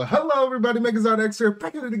Hello, everybody. Megazord X here,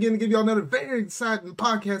 back at it again to give y'all another very exciting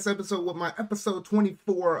podcast episode with my episode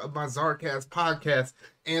 24 of my Czarcast podcast.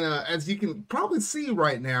 And as you can probably see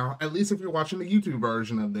right now, at least if you're watching the YouTube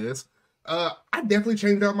version of this, I definitely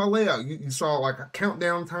changed out my layout. You saw like a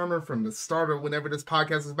countdown timer from the start of whenever this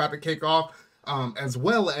podcast is about to kick off, as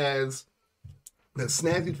well as the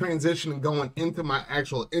snazzy transition and going into my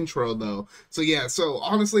actual intro though. So yeah, so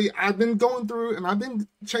honestly, I've been going through and I've been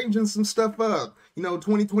changing some stuff up.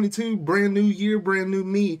 2022, brand new year, brand new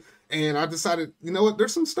me. And I decided, you know what,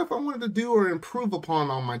 there's some stuff I wanted to do or improve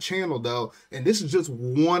upon on my channel though. And this is just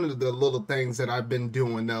one of the little things that I've been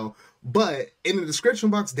doing though. But in the description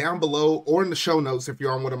box down below or in the show notes, if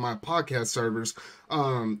you're on one of my podcast servers,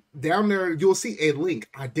 down there, you'll see a link.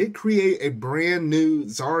 I did create a brand new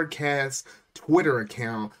Czarcast Twitter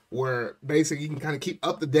account where basically you can kind of keep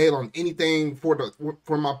up to date on anything for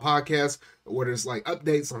my podcast, where there's like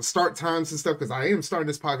updates on start times and stuff, because I am starting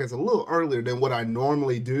this podcast a little earlier than what I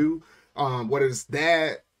normally do. Whether it's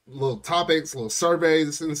that, little topics, little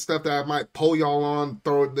surveys and stuff that I might poll y'all on,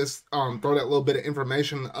 throw that little bit of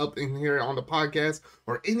information up in here on the podcast,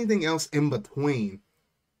 or anything else in between.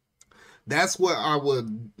 That's what I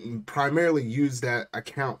would primarily use that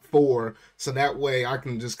account for, so that way I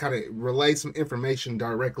can just kind of relay some information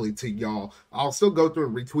directly to y'all. I'll still go through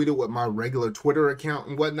and retweet it with my regular Twitter account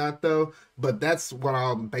and whatnot though, but that's what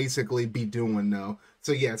I'll basically be doing though.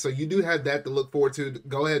 So yeah, so you do have that to look forward to.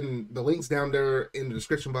 Go ahead, and the link's down there in the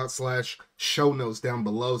description box / show notes down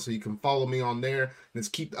below, so you can follow me on there and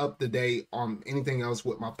just keep up to date on anything else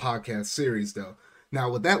with my podcast series though. Now,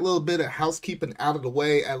 with that little bit of housekeeping out of the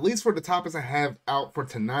way, at least for the topics I have out for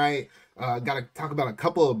tonight, got to talk about a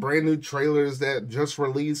couple of brand new trailers that just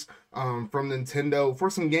released from Nintendo for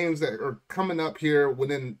some games that are coming up here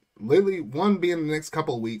within, literally, one being the next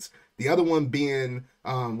couple of weeks, the other one being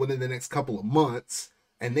within the next couple of months.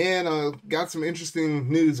 And then got some interesting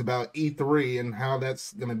news about E3 and how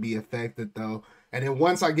that's going to be affected, though. And then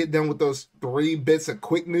once I get done with those 3 bits of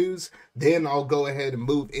quick news, then I'll go ahead and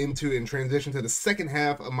move into and transition to the second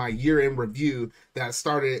half of my year-end review that I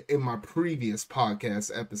started in my previous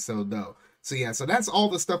podcast episode, though. So yeah, so that's all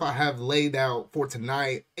the stuff I have laid out for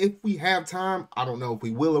tonight. If we have time, I don't know if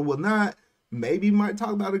we will or will not. Maybe might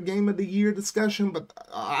talk about a game of the year discussion, but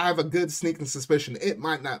I have a good sneaking suspicion it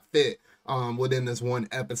might not fit within this one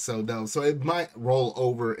episode though, so it might roll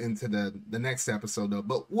over into the next episode though,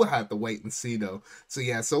 but we'll have to wait and see though. So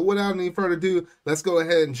yeah, so without any further ado, let's go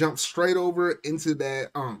ahead and jump straight over into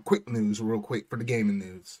that quick news real quick for the gaming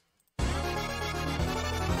news.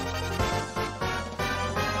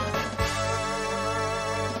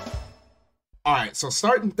 Alright, so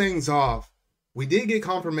starting things off, we did get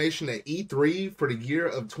confirmation that E3 for the year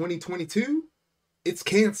of 2022, it's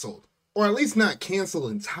canceled. Or at least not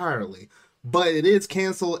canceled entirely, but it is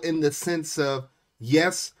canceled in the sense of,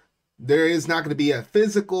 yes, there is not going to be a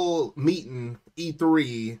physical meeting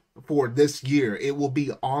E3 for this year. It will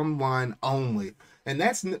be online only. And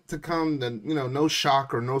that's to come to, no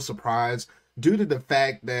shock or no surprise due to the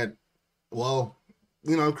fact that, well,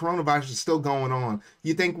 coronavirus is still going on.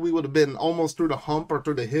 You think we would have been almost through the hump or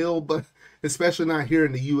through the hill, but especially not here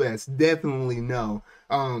in the U.S. Definitely no.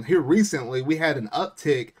 Here recently, we had an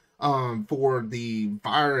uptick for the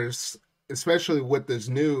virus, especially with this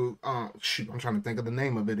new I'm trying to think of the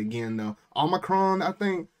name of it again though. Omicron, I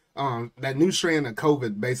think. That new strand of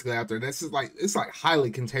COVID basically out there. This is like, it's like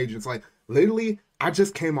highly contagious. Like literally, I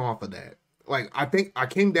just came off of that. Like I think I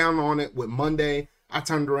came down on it with Monday. I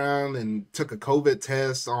turned around and took a COVID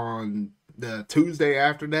test on the Tuesday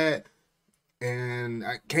after that. And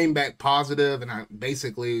I came back positive, and I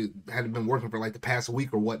basically hadn't been working for like the past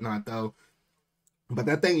week or whatnot though. But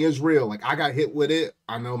that thing is real. Like I got hit with it.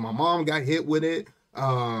 I know my mom got hit with it.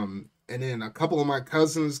 And then a couple of my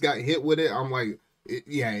cousins got hit with it. I'm like,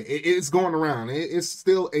 it's going around. It's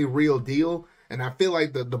still a real deal. And I feel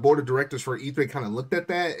like the board of directors for E3 kind of looked at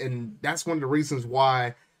that. And that's one of the reasons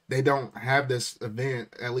why they don't have this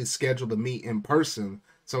event at least scheduled to meet in person.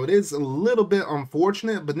 So it is a little bit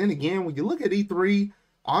unfortunate. But then again, when you look at E3,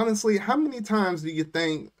 honestly, how many times do you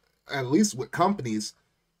think, at least with companies,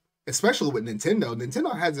 especially with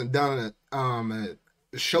Nintendo hasn't done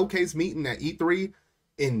a showcase meeting at E3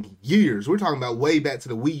 in years. We're talking about way back to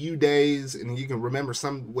the Wii U days, and you can remember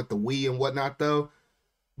some with the Wii and whatnot though.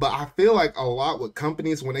 But I feel like a lot with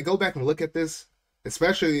companies, when they go back and look at this,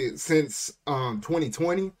 especially since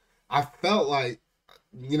 2020, I felt like,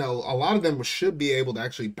 a lot of them should be able to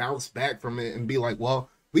actually bounce back from it and be like, well,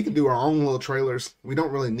 we can do our own little trailers. We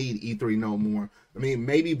don't really need E3 no more. I mean,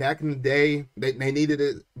 maybe back in the day, they needed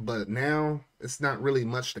it, but now it's not really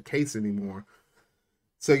much the case anymore.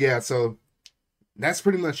 So yeah, so that's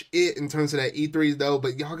pretty much it in terms of that E3 though.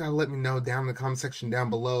 But y'all gotta let me know down in the comment section down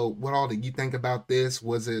below what all did you think about this.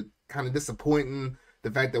 Was it kind of disappointing,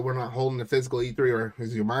 the fact that we're not holding the physical E3, or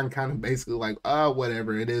is your mind kind of basically like,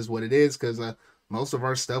 whatever, it is what it is? Because most of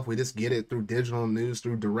our stuff, we just get it through digital news,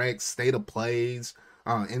 through direct state of plays,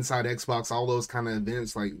 Inside Xbox, all those kind of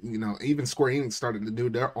events. Like, you know, even Square Enix started to do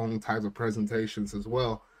their own types of presentations as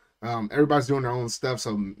well. Everybody's doing their own stuff,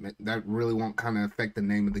 so that really won't kind of affect the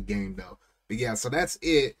name of the game though. But yeah, so that's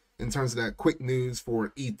it in terms of that quick news for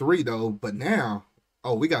E3 though. But now,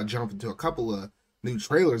 we got to jump into a couple of new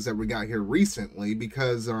trailers that we got here recently,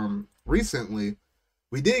 because recently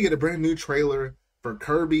we did get a brand new trailer for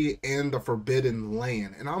Kirby and the Forbidden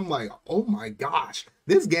Land, and I'm like, oh my gosh,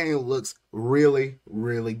 this game looks really,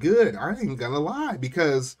 really good. I ain't gonna lie,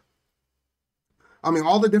 because I mean,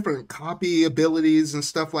 all the different copy abilities and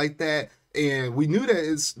stuff like that, and we knew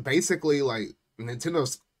that it's basically like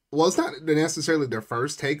Nintendo's, well, it's not necessarily their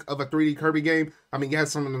first take of a 3D Kirby game. I mean, you had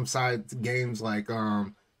some of them side games like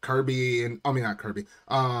Kirby and, I mean, not Kirby,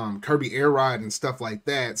 Kirby Air Ride and stuff like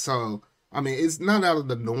that. So I mean, it's not out of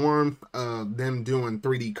the norm of them doing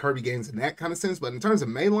 3D Kirby games in that kind of sense, but in terms of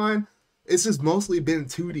mainline, it's just mostly been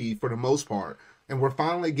 2D for the most part. And we're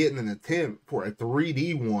finally getting an attempt for a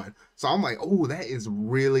 3D one. So I'm like, oh, that is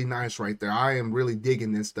really nice right there. I am really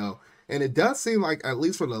digging this though. And it does seem like, at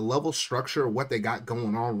least for the level structure of what they got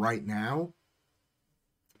going on right now,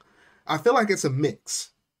 I feel like it's a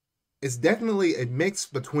mix. It's definitely a mix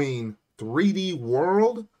between 3D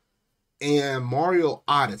World and Mario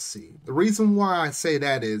Odyssey. The reason why I say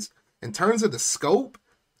that is, in terms of the scope,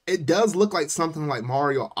 it does look like something like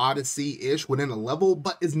Mario Odyssey-ish within a level,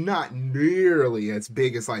 but it's not nearly as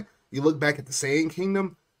big as, like, you look back at the Sand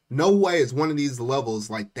Kingdom, no way is one of these levels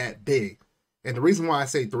like that big. And the reason why I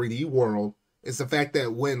say 3D World is the fact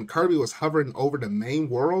that when Kirby was hovering over the main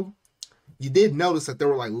world, you did notice that there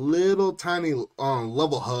were like little tiny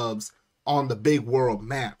level hubs on the big world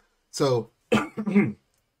map. So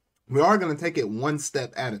we are going to take it one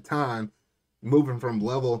step at a time, moving from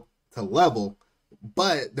level to level,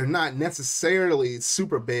 but they're not necessarily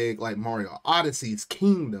super big like Mario Odyssey's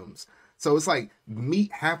kingdoms. So it's like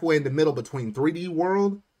meet halfway in the middle between 3D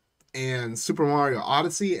World and Super Mario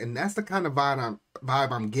Odyssey, and that's the kind of vibe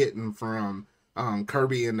I'm getting from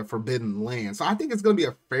Kirby and the Forbidden Land. So I think it's going to be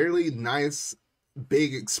a fairly nice,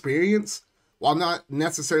 big experience, while not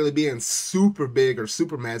necessarily being super big or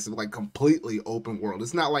super massive, like completely open world.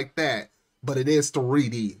 It's not like that, but it is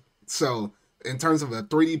 3D. So in terms of a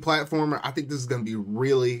 3D platformer, I think this is going to be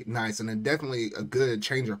really nice, and definitely a good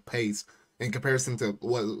change of pace in comparison to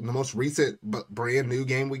what the most recent but brand new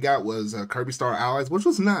game we got was Kirby Star Allies, which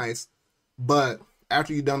was nice, but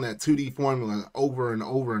after you've done that 2D formula over and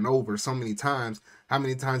over and over so many times, how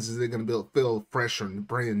many times is it going to feel fresh and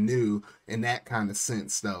brand new in that kind of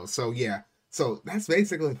sense though? So yeah, so that's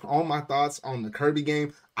basically all my thoughts on the Kirby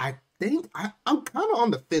game. I think I'm kind of on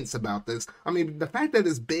the fence about this. I mean, the fact that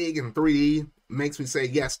it's big in 3D makes me say,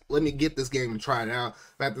 yes, let me get this game and try it out.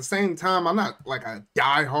 But at the same time, I'm not like a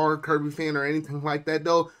die-hard Kirby fan or anything like that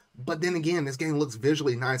though. But then again, this game looks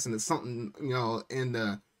visually nice, and it's something, you know,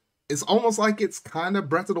 it's almost like it's kind of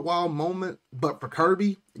Breath of the Wild moment, but for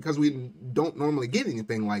Kirby, because we don't normally get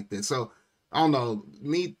anything like this. So I don't know,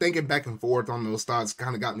 me thinking back and forth on those thoughts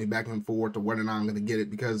kind of got me back and forth to whether or not I'm going to get it,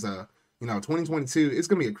 because you know, 2022, it's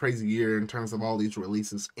going to be a crazy year in terms of all these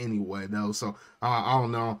releases anyway, though. So, I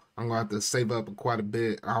don't know. I'm going to have to save up quite a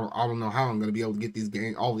bit. I don't know how I'm going to be able to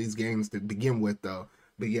get all these games to begin with, though.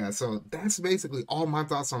 But yeah, so that's basically all my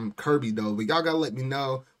thoughts on Kirby, though. But y'all got to let me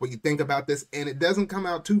know what you think about this. And it doesn't come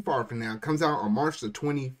out too far from now. It comes out on March the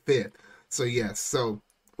 25th. So, yes. So,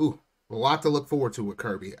 a lot to look forward to with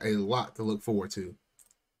Kirby. A lot to look forward to.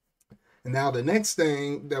 And now the next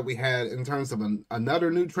thing that we had in terms of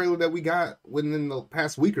another new trailer that we got within the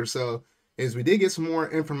past week or so is we did get some more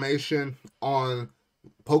information on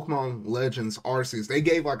Pokemon Legends Arceus. They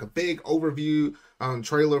gave like a big overview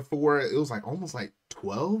trailer for it. It was like almost like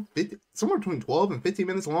 12, 50, somewhere between 12 and 15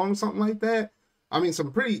 minutes long, something like that. I mean,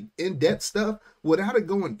 some pretty in-depth stuff without it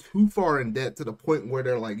going too far in depth to the point where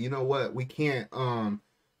they're like, you know what, we can't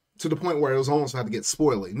to the point where it was almost about to get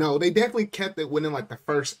spoily. No, they definitely kept it within like the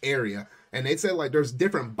first area. And they said like there's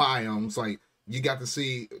different biomes. Like you got to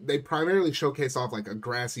see, they primarily showcase off like a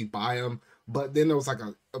grassy biome, but then there was like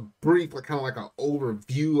a brief, like kind of like an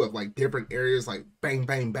overview of like different areas, like bang,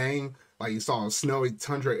 bang, bang. Like you saw a snowy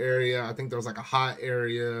tundra area. I think there was like a hot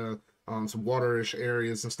area, some waterish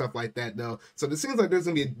areas and stuff like that though. So it seems like there's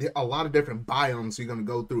gonna be a lot of different biomes you're gonna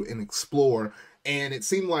go through and explore. And it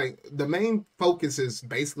seemed like the main focus is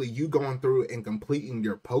basically you going through and completing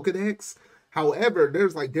your Pokedex. However,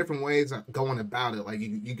 there's like different ways of going about it. Like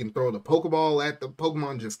you can throw the Pokeball at the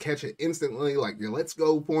Pokemon, just catch it instantly, like your Let's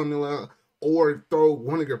Go formula, or throw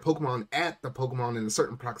one of your Pokemon at the Pokemon in a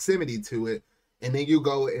certain proximity to it, and then you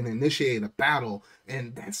go and initiate a battle.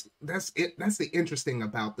 And that's it. That's the interesting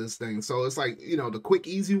about this thing. So it's like, you know, the quick,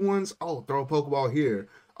 easy ones. Oh, throw a Pokeball here.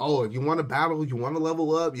 Oh, if you want to battle, you want to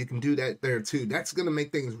level up, you can do that there too. That's going to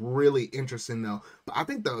make things really interesting though. But I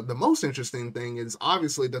think the most interesting thing is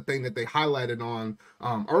obviously the thing that they highlighted on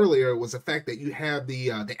earlier was the fact that you have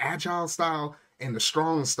the agile style and the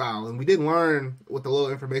strong style. And we did learn with the little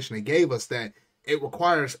information they gave us that it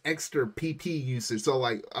requires extra PP usage. So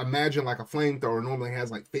like imagine like a flamethrower normally has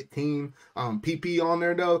like 15 PP on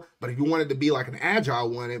there though. But if you want it to be like an agile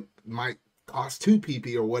one, it might cost 2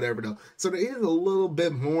 PP or whatever though. So there is a little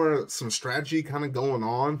bit more some strategy kind of going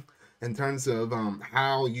on in terms of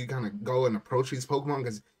how you kind of go and approach these Pokemon,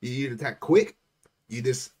 because you either attack quick,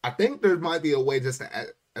 I think there might be a way just to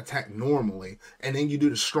attack normally, and then you do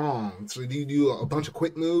the strong. So you do a bunch of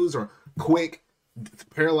quick moves or quick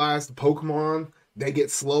paralyze the Pokemon, they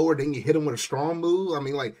get slower, then you hit them with a strong move. I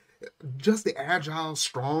mean, like, just the agile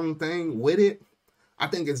strong thing with it, I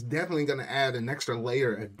think it's definitely going to add an extra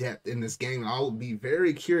layer of depth in this game. I would be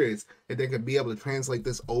very curious if they could be able to translate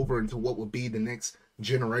this over into what would be the next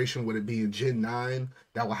generation. Would it be a Gen 9?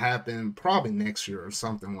 That will happen probably next year or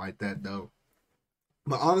something like that, though.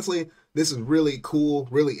 But honestly, this is really cool,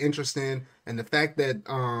 really interesting. And the fact that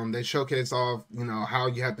they showcase off, you know, how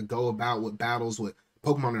you have to go about with battles with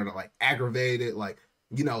Pokemon that are like aggravated, like,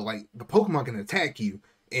 you know, like the Pokemon can attack you.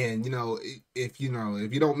 And, you know, if you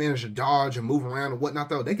don't manage to dodge and move around and whatnot,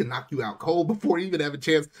 though, they can knock you out cold before you even have a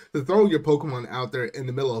chance to throw your Pokemon out there in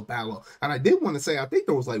the middle of battle. And I did want to say, I think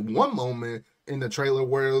there was like one moment in the trailer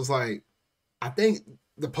where it was like, I think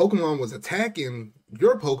the Pokemon was attacking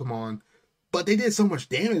your Pokemon, but they did so much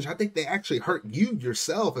damage, I think they actually hurt you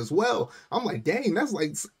yourself as well. I'm like, dang, that's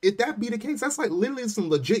like, if that be the case, that's like literally some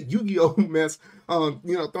legit Yu-Gi-Oh mess. You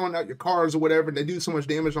know, throwing out your cards or whatever, and they do so much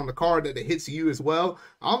damage on the card that it hits you as well.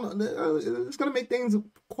 It's going to make things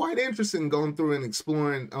quite interesting going through and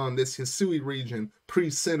exploring this Hisui region,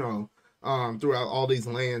 pre-Sinnoh, throughout all these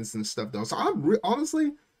lands and stuff, though. So I'm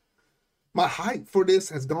honestly, my hype for this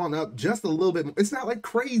has gone up just a little bit. It's not like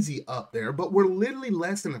crazy up there, but we're literally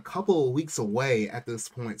less than a couple of weeks away at this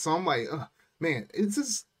point. So I'm like, man, it's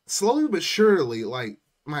just slowly but surely, like,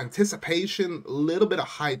 my anticipation, a little bit of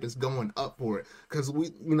hype is going up for it. Because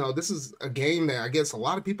this is a game that I guess a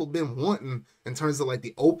lot of people have been wanting in terms of like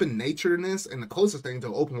the open natureness and the closest thing to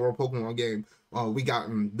an open world Pokemon game we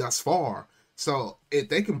gotten thus far. So if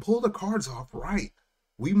they can pull the cards off right,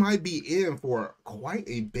 we might be in for quite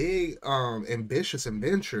a big, ambitious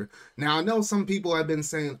adventure. Now, I know some people have been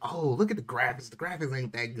saying, oh, look at the graphics. The graphics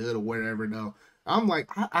ain't that good or whatever, though. I'm like,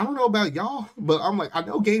 I don't know about y'all, but I'm like, I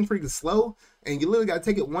know Game Freak is slow, and you literally got to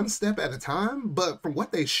take it one step at a time. But from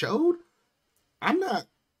what they showed, I'm not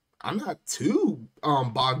too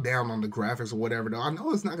bogged down on the graphics or whatever, though. I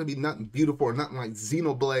know it's not gonna be nothing beautiful or nothing like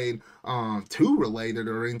Xenoblade 2 related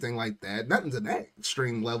or anything like that. Nothing to that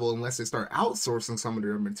extreme level unless they start outsourcing some of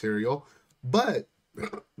their material. But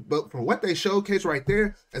from what they showcase right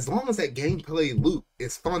there, as long as that gameplay loop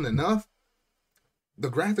is fun enough, the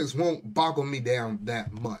graphics won't boggle me down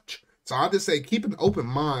that much. So I'll just say keep an open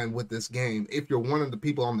mind with this game if you're one of the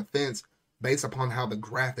people on the fence based upon how the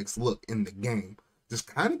graphics look in the game. Just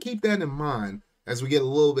kind of keep that in mind as we get a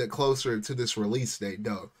little bit closer to this release date,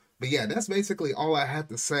 though. But yeah, that's basically all I have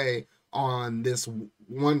to say on this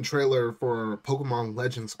one trailer for Pokemon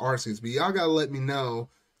Legends Arceus. But y'all gotta let me know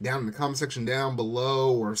down in the comment section down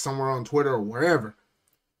below or somewhere on Twitter or wherever.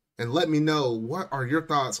 And let me know, what are your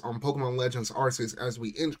thoughts on Pokemon Legends Arceus as we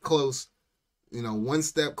inch close, one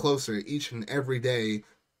step closer each and every day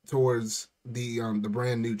towards the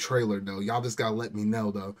brand new trailer, though. Y'all just gotta let me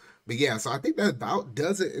know, though. But yeah, so I think that about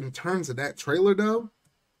does it in terms of that trailer, though.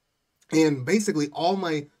 And basically all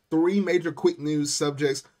my 3 major quick news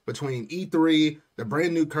subjects between E3, the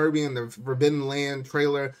brand new Kirby and the Forbidden Land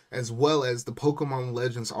trailer, as well as the Pokemon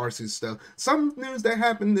Legends Arceus stuff. Some news that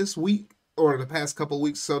happened this week, or the past couple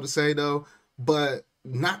weeks, so to say, though, but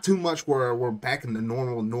not too much where we're back in the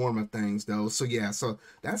norm of things, though. So yeah, so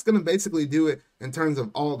that's going to basically do it in terms of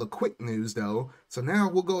all the quick news, though. So now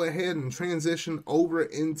we'll go ahead and transition over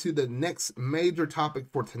into the next major topic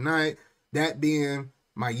for tonight, that being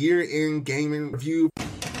my year-end gaming review.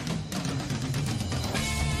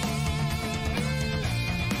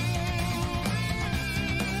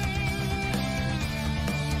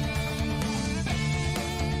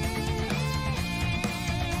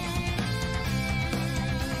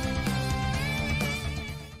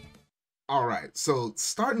 All right, so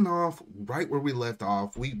starting off right where we left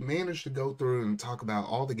off, we managed to go through and talk about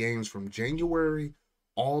all the games from January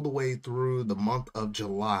all the way through the month of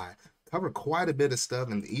July. Covered quite a bit of stuff,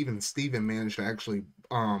 and even Steven managed to actually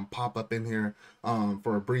pop up in here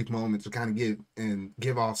for a brief moment to kind of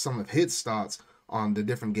give off some of his thoughts on the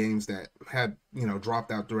different games that had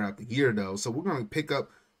dropped out throughout the year though. So we're going to pick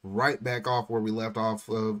up right back off where we left off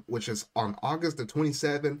of, which is on August the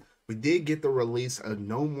 27th. We did get the release of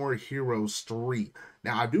No More Heroes 3.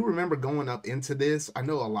 Now, I do remember going up into this. I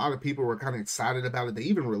know a lot of people were kind of excited about it. They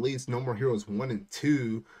even released No More Heroes 1 and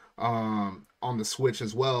 2 on the Switch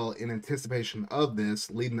as well in anticipation of this,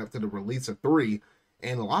 leading up to the release of 3.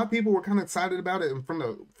 And a lot of people were kind of excited about it. And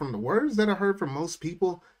from the words that I heard from most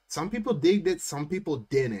people, some people digged it, some people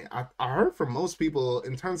didn't. I heard from most people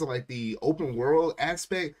in terms of like the open world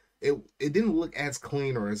aspect, it didn't look as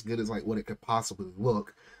clean or as good as like what it could possibly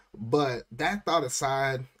look. But that thought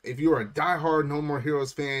aside, if you're a diehard No More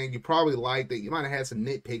Heroes fan, you probably liked it. You might have had some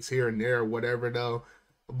nitpicks here and there or whatever though.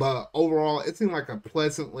 But overall, it seemed like a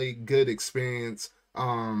pleasantly good experience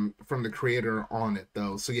from the creator on it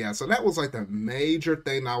though. So yeah, so that was like the major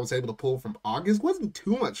thing I was able to pull from August. Wasn't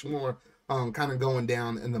too much more kind of going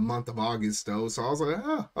down in the month of August though. So I was like,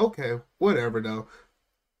 oh, okay, whatever though.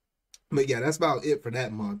 But yeah, that's about it for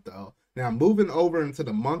that month though. Now moving over into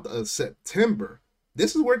the month of September,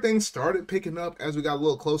 this is where things started picking up as we got a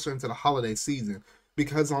little closer into the holiday season.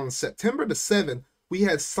 Because on September the 7th, we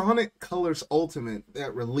had Sonic Colors Ultimate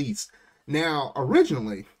that released. Now,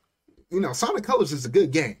 originally, Sonic Colors is a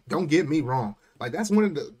good game. Don't get me wrong. Like that's one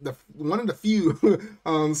of the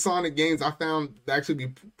few Sonic games I found to actually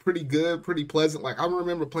be pretty good, pretty pleasant. Like I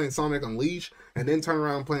remember playing Sonic Unleashed and then turn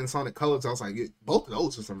around and playing Sonic Colors. I was like, both of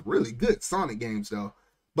those are some really good Sonic games though.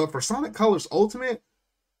 But for Sonic Colors Ultimate,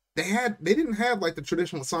 they didn't have like the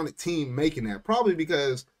traditional Sonic team making that, probably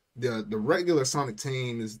because the regular Sonic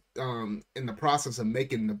team is in the process of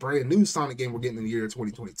making the brand new Sonic game we're getting in the year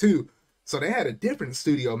 2022. So they had a different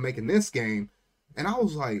studio making this game, and I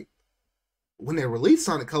was like, when they released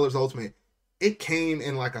Sonic Colors Ultimate, it came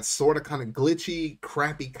in like a sort of kind of glitchy,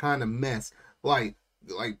 crappy kind of mess. Like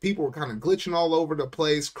people were kind of glitching all over the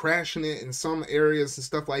place, crashing it in some areas and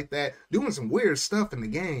stuff like that, doing some weird stuff in the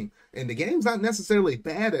game. And the game's not necessarily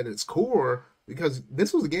bad at its core, because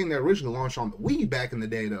this was a game that originally launched on the Wii back in the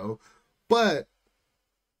day though. But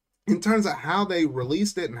in terms of how they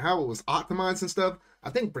released it and how it was optimized and stuff, I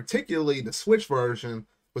think particularly the Switch version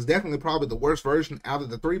was definitely probably the worst version out of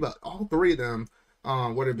the three. But all three of them,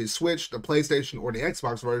 whether it be Switch, the PlayStation, or the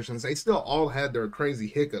Xbox versions, they still all had their crazy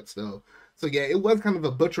hiccups though. So yeah, it was kind of a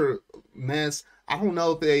butcher mess. I don't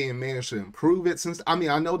know if they managed to improve it since. I mean,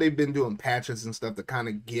 I know they've been doing patches and stuff to kind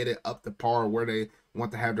of get it up to par where they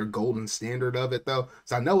want to have their golden standard of it though.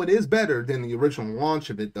 So I know it is better than the original launch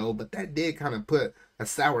of it though, but that did kind of put a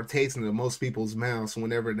sour taste into most people's mouths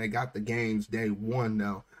whenever they got the games day one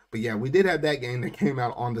though. But yeah, we did have that game that came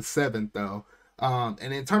out on the 7th though. And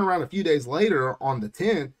then turn around a few days later on the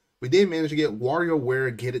 10th, we did manage to get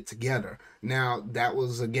WarioWare Get It Together. Now, that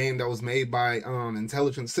was a game that was made by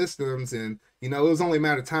Intelligent Systems, and, it was only a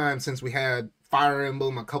matter of time since we had Fire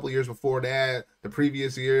Emblem a couple years before that. The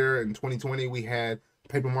previous year, in 2020, we had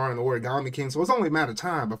Paper Mario and the Origami King, so it was only a matter of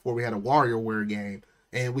time before we had a WarioWare game.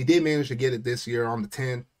 And we did manage to get it this year on the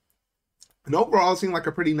 10th. And overall, it seemed like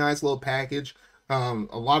a pretty nice little package. A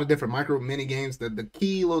lot of different micro mini games. The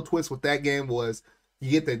key little twist with that game was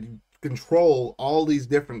you get to control all these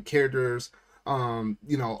different characters, the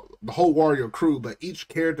whole Wario crew, but each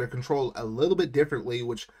character controlled a little bit differently,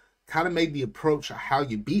 which kind of made the approach of how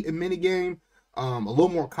you beat a mini game a little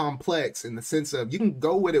more complex, in the sense of you can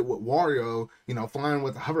go with it with Wario, flying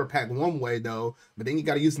with the hover pack one way though, but then you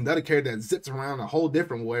got to use another character that zips around a whole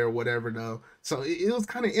different way or whatever though. So it was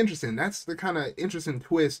kind of interesting. That's the kind of interesting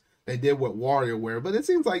twist they did with WarioWare, but it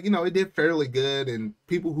seems like it did fairly good, and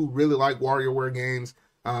people who really like WarioWare games,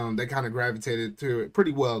 they kind of gravitated to it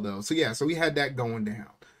pretty well though. So yeah, so we had that going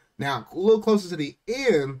down. Now a little closer to the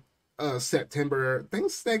end of September,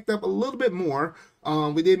 things stacked up a little bit more.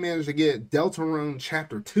 We did manage to get Deltarune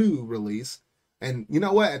Chapter 2 release, and you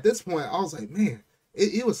know what? At this point, I was like, man,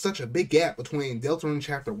 it was such a big gap between Deltarune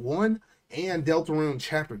Chapter 1 and Deltarune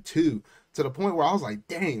Chapter 2, to the point where I was like,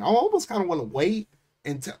 dang, I almost kind of want to wait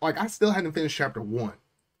until, like, I still hadn't finished Chapter 1.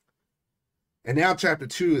 And now Chapter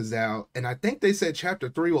 2 is out, and I think they said Chapter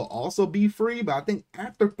 3 will also be free, but I think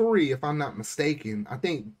after 3, if I'm not mistaken, I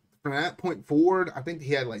think from that point forward, I think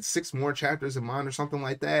he had like 6 more chapters in mind or something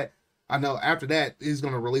like that. I know after that, he's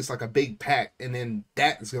going to release like a big pack, and then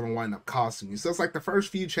that is going to wind up costing you. So it's like the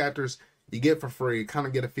first few chapters you get for free, kind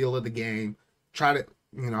of get a feel of the game, try to,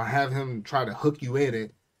 have him try to hook you in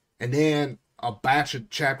it. and then a batch of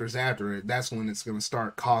chapters after it, that's when it's going to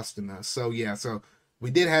start costing us. So yeah, so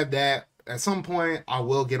we did have that. At some point, I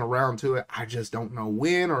will get around to it. I just don't know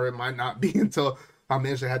when, or it might not be until I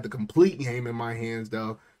manage to have the complete game in my hands,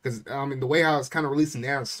 though. Because, I mean, the way how it's kind of releasing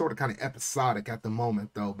now is sort of kind of episodic at the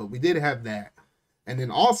moment, though. But we did have that. And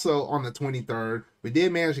then also on the 23rd, we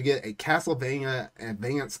did manage to get a Castlevania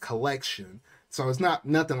Advance Collection. So it's not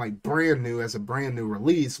nothing like brand new as a brand new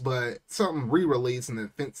release, but something re-released in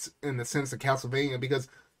the sense of Castlevania. Because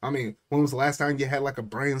I mean, when was the last time you had like a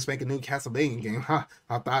brand spanking new Castlevania game?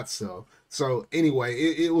 I thought so. So anyway,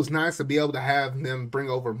 it was nice to be able to have them bring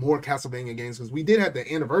over more Castlevania games, because we did have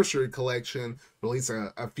the Anniversary Collection released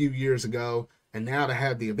a few years ago, and now to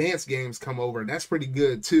have the advanced games come over, that's pretty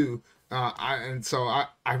good too. I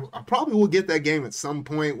probably will get that game at some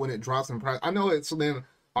point when it drops in price. I know it's then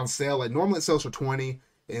on sale. Like normally it sells for 20,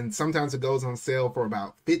 and sometimes it goes on sale for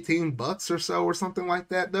about $15 or so or something like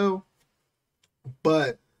that though.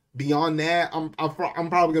 But beyond that, I'm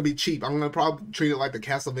probably gonna be cheap. I'm gonna probably treat it like the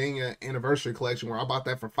Castlevania Anniversary Collection, where I bought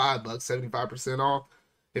that for $5, 75% off.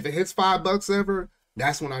 If it hits $5 ever,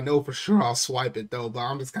 that's when I know for sure I'll swipe it though. But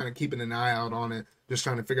I'm just kind of keeping an eye out on it, just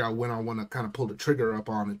trying to figure out when I want to kind of pull the trigger up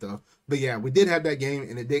on it though. But yeah, we did have that game,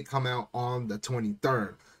 and it did come out on the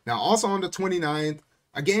 23rd. Now also on the 29th,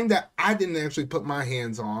 a game that I didn't actually put my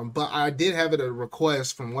hands on, but I did have it a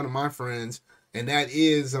request from one of my friends, and that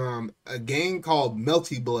is a game called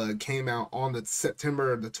Melty Blood. Came out on the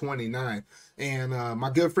September the 29th. And my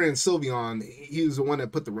good friend Sylveon, he was the one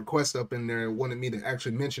that put the request up in there and wanted me to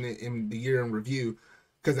actually mention it in the year in review.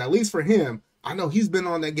 Because at least for him, I know he's been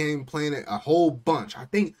on that game playing it a whole bunch. I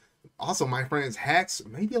think also my friends Hax,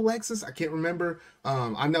 maybe Alexis, I can't remember.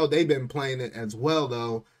 I know they've been playing it as well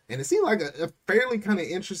though. And it seemed like a fairly kind of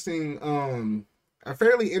interesting,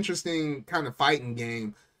 kind of fighting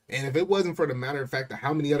game. And if it wasn't for the matter of fact of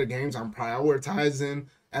how many other games I'm prioritizing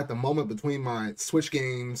at the moment between my Switch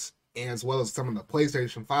games as well as some of the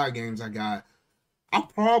PlayStation 5 games I got, I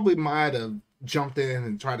probably might have jumped in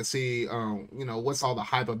and tried to see, what's all the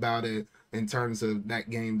hype about it in terms of that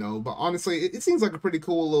game, though. But honestly, it seems like a pretty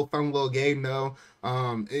cool little fun little game, though.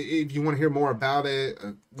 If you want to hear more about it,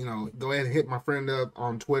 go ahead and hit my friend up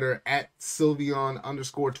on Twitter at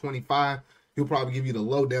Sylveon_25. He'll probably give you the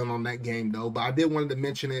lowdown on that game, though. But I did wanted to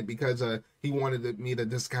mention it because he wanted me to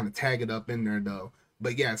just kind of tag it up in there, though.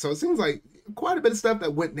 But yeah, so it seems like quite a bit of stuff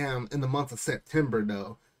that went down in the month of September,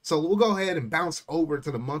 though. So we'll go ahead and bounce over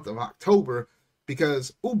to the month of October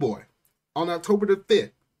because, oh boy, on October the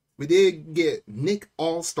 5th, we did get Nick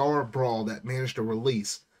All-Star Brawl that managed to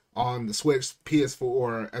release on the Switch,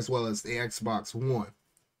 PS4, as well as the Xbox One.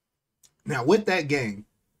 Now, with that game,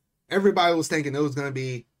 everybody was thinking it was going to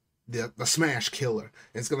be the Smash killer.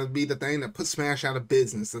 It's going to be the thing that put Smash out of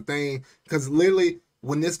business. The thing, because literally,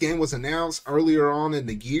 when this game was announced earlier on in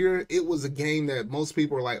the year, it was a game that most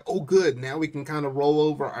people were like, oh good, now we can kind of roll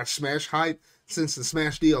over our Smash hype. Since the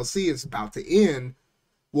Smash DLC is about to end,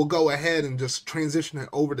 we'll go ahead and just transition it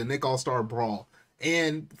over to Nick All-Star Brawl.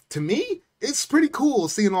 And to me, it's pretty cool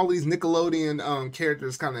seeing all these Nickelodeon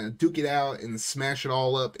characters kind of duke it out and smash it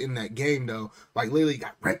all up in that game, though. Like, literally, you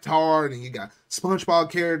got Reptar, and you got SpongeBob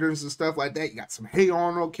characters and stuff like that. You got some Hey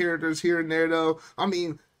Arnold characters here and there, though. I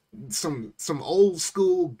mean, some old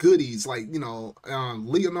school goodies, like,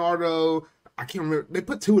 Leonardo. I can't remember. They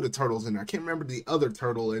put two of the turtles in there. I can't remember the other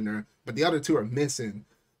turtle in there, but the other two are missing.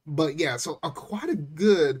 But yeah, so quite a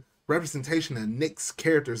good representation of Nick's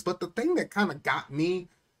characters. But the thing that kind of got me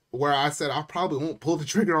where I said I probably won't pull the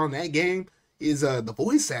trigger on that game is the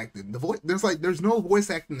voice acting. There's no voice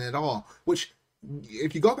acting at all, which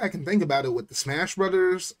if you go back and think about it with the Smash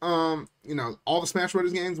Brothers, all the Smash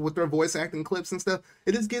Brothers games with their voice acting clips and stuff,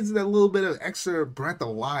 it just gives it a little bit of extra breath of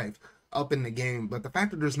life up in the game. But the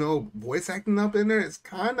fact that there's no voice acting up in there, it's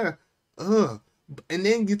kind of And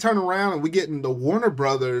then you turn around and we get in the Warner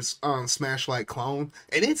Brothers Smash-like clone,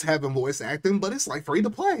 and it's having voice acting, but it's like free to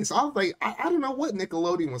play. So I was like, I don't know what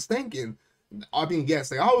Nickelodeon was thinking. I mean, yes,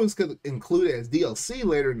 they always could include it as DLC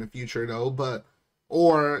later in the future, though,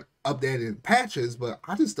 or updated patches, but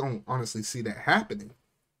I just don't honestly see that happening.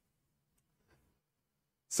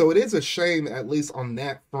 So it is a shame, at least on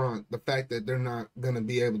that front, the fact that they're not going to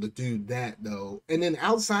be able to do that, though. And then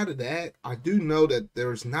outside of that, I do know that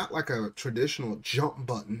there's not like a traditional jump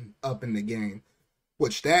button up in the game,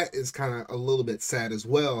 which that is kind of a little bit sad as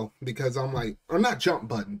well, because I'm like, or not jump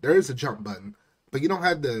button, there is a jump button, but you don't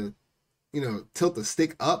have to, tilt the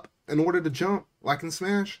stick up in order to jump, like in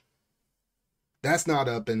Smash. That's not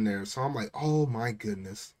up in there. So I'm like, oh my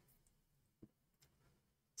goodness.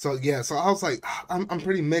 So yeah, so I was like, I'm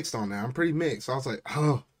pretty mixed on that. I'm pretty mixed. So I was like,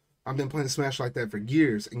 oh, I've been playing Smash like that for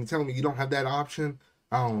years, and you telling me you don't have that option?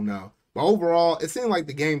 I don't know. But overall, it seemed like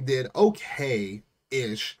the game did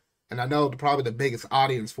okay-ish, and I know probably the biggest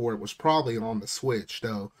audience for it was probably on the Switch,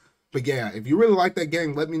 though. But yeah, if you really like that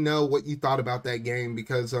game, let me know what you thought about that game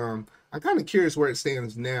because I'm kind of curious where it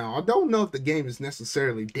stands now. I don't know if the game is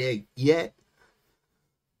necessarily dead yet,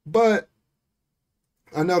 but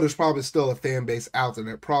I know there's probably still a fan base out there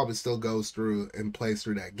that probably still goes through and plays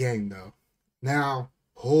through that game though. Now,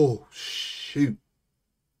 oh shoot.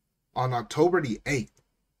 On October the 8th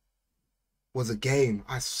was a game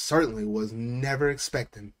I certainly was never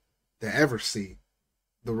expecting to ever see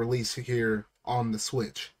the release here on the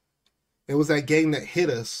Switch. It was that game that hit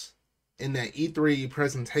us in that E3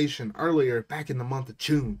 presentation earlier back in the month of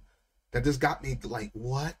June that just got me like,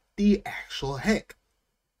 what the actual heck?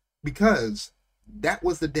 Because that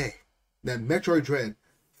was the day that Metroid Dread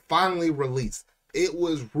finally released. It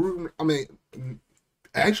was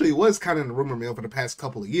actually it was kind of in the rumor mill for the past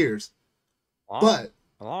couple of years. But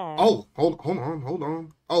oh, hold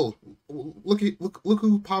on. Oh, look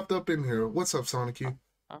who popped up in here. What's up, Sonic Q?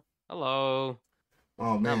 Hello.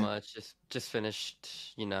 Oh Not man. much. Just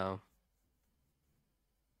finished,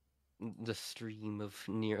 the stream of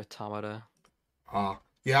Near Automata.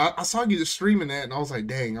 Yeah, I saw you just streaming that, and I was like,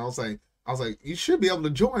 dang. I was like, you should be able to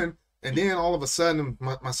join. And then all of a sudden,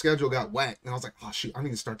 my schedule got whacked, and I was like, oh shoot, I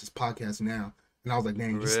need to start this podcast now. And I was like,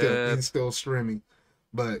 dang, Rip. he's still streaming.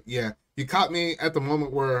 But yeah, you caught me at the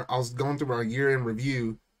moment where I was going through our year in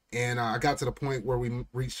review, and I got to the point where we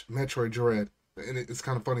reached Metroid Dread, and it's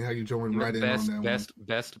kind of funny how you joined right in on Best, that one. best,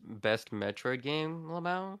 best, best Metroid game,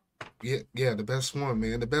 Lamau? Yeah, the best one,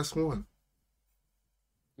 man, the best one.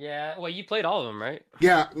 Yeah. Well, you played all of them, right?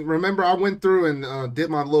 Yeah, remember I went through and did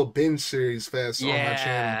my little binge series fest on my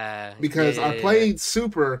channel Yeah. Yeah, because I yeah, yeah. played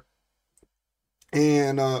Super,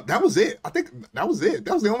 and that was it. I think that was it.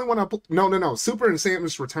 That was the only one I put. No. Super and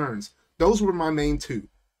Samus Returns. Those were my main two.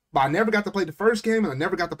 But I never got to play the first game, and I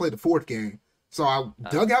never got to play the fourth game. So I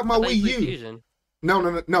dug out my I thought Wii you played U. Fusion. No,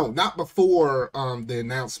 not before the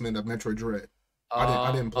announcement of Metroid Dread.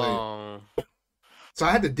 I didn't play it. Oh. So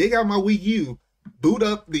I had to dig out my Wii U, boot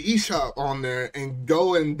up the eShop on there, and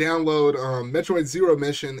go and download Metroid Zero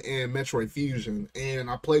Mission and Metroid Fusion. And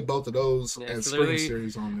I played both of those Yeah, as it's Spring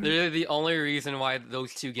Series on there. literally the only reason why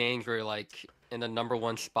those two games were like in the number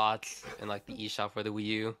one spots in like the eShop for the Wii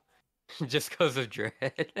U. Just because of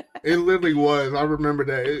Dread. It literally was. I remember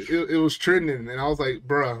that. It was trending, and I was like,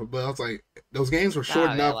 bruh. But I was like, those games were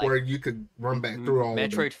short Nah, man, enough like where you could run back through all of them.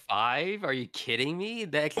 Metroid 5? Are you kidding me?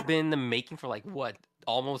 That's been in the making for like what?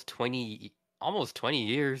 Almost 20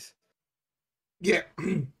 years. Yeah.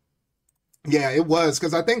 Yeah, it was.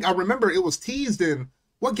 Because I think I remember it was teased in,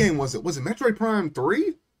 what game was it? Was it Metroid Prime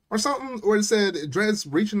 3 or something? Or it said Dread's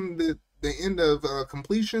reaching the end of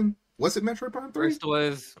completion? Was it Metroid Prime 3? First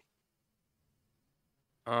was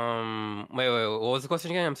wait, what was the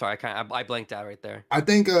question again? I'm sorry, I blanked out right there. I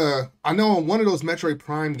think I know on one of those Metroid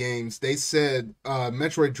Prime games they said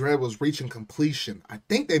Metroid Dread was reaching completion. I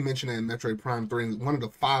think they mentioned it in Metroid Prime 3 in one of the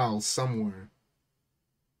files somewhere.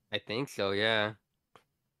 I think so, yeah.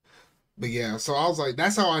 But yeah, so I was like,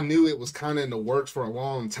 that's how I knew it was kind of in the works for a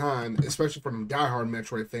long time, especially for them diehard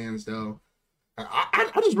Metroid fans, though.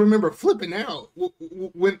 I just remember flipping out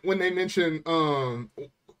when they mentioned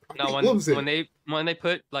No, what was it? when they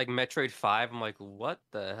put like Metroid 5, I'm like, what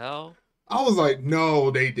the hell? I was like, no,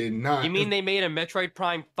 they did not. You mean they made a Metroid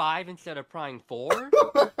Prime 5 instead of Prime 4?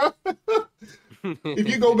 If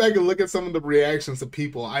you go back and look at some of the reactions of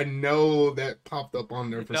people, I know that popped up on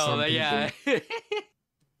there for No, some people. yeah.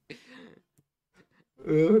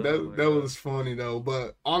 Oh That my that god. was funny though,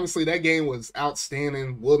 but honestly, that game was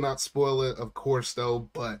outstanding. Will not spoil it, of course, though.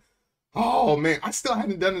 But oh man, I still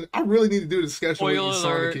haven't done it. I really need to do a discussion with you, Spoiler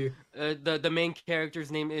Sonic. alert, the main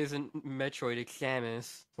character's name isn't Metroid, it's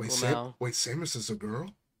Samus. Wait, Samus is a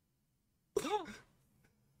girl?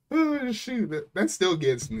 Oh shoot, that still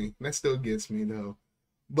gets me. That still gets me though.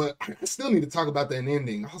 But I still need to talk about that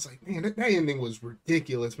ending. I was like, man, that ending was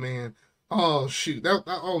ridiculous, man. Oh shoot,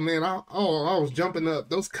 oh man, I was jumping up.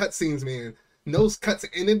 Those cutscenes, man. Those cuts,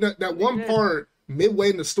 and then that one part midway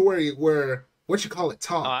in the story where what you call it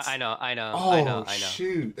Oh, talks. I Oh know.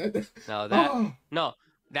 shoot, No, oh no,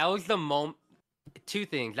 that was the moment. Two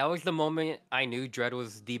things. That was the moment I knew Dread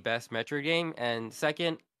was the best Metroid game, and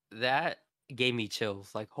second, that gave me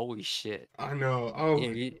chills. Like, holy shit! I know. Oh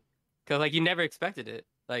Because like you never expected it.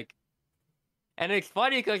 Like, and it's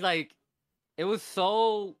funny because like it was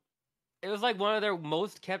so. It was like one of their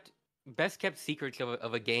best kept secrets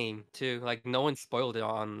of a game too. Like no one spoiled it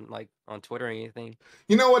on Twitter or anything.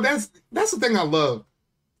 you know what? That's the thing I love.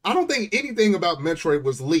 I don't think anything about Metroid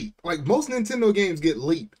was leaked. Like most Nintendo games get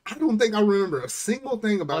leaked. I don't think I remember a single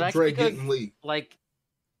thing Well, about that's Dread because getting leaked. like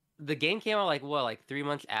the game came out like what, like 3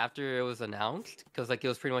 months after it was announced, because like it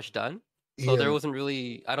was pretty much done. So there Yeah, wasn't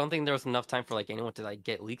really. I don't think there was enough time for like anyone to like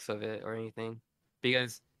get leaks of it or anything,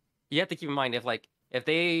 because you have to keep in mind if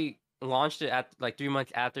they launched it at like 3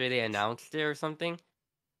 months after they announced it or something,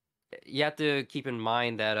 you have to keep in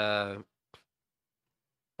mind that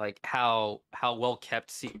like how well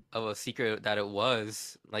kept of a secret that it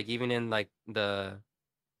was. Like even in like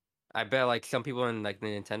I bet like some people in like the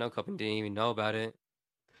Nintendo company didn't even know about it.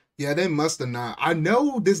 yeah, they must have not. I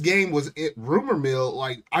know this game was it rumor mill.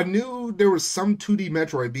 Like I knew there was some 2D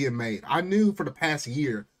Metroid being made. I knew for the past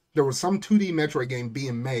year there was some 2D Metroid game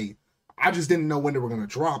being made. I just didn't know when they were gonna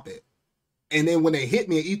drop it. And then when they hit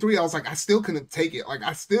me at E3, I was like, I still couldn't take it. Like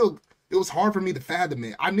it was hard for me to fathom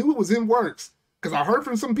it. I knew it was in works because I heard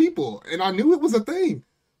from some people and I knew it was a thing,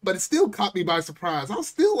 but it still caught me by surprise. I was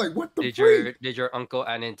still like, what the freak? Did your uncle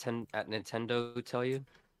at Nintendo tell you?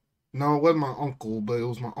 No, it wasn't my uncle, but it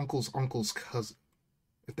was my uncle's cousin,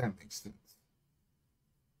 if that makes sense.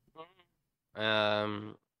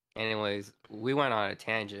 Um. Anyways, we went on a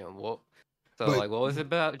tangent. So But like, what was it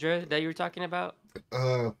about Dre that you were talking about?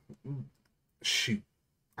 uh shoot.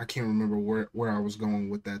 I can't remember where I was going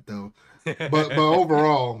with that though. But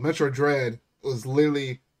overall, Metroid Dread was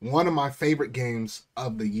literally one of my favorite games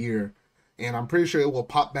of the year. And I'm pretty sure it will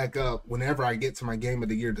pop back up whenever I get to my game of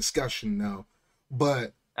the year discussion though.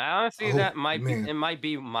 But I honestly, oh that might be man, it. Might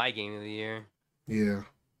be my game of the year. yeah.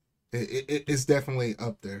 It's definitely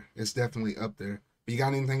up there. It's definitely up there. But you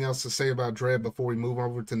got anything else to say about Dread before we move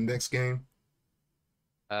over to the next game?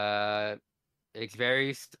 Uh, it's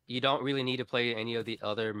very. You don't really need to play any of the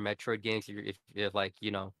other Metroid games if like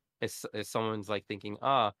if someone's like thinking,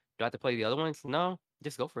 ah, do I have to play the other ones? No,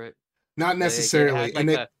 just go for it. Not Like it necessarily. has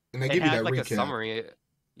like a And they it give you has that like a recap. summary.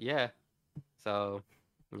 Yeah. So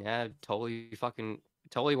yeah,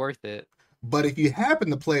 totally worth it. But if you happen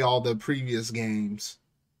to play all the previous games,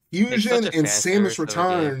 It's such Fusion a and fan Samus service of a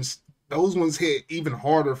game. Returns, those ones hit even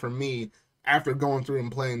harder for me after going through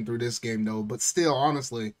and playing through this game though. But still,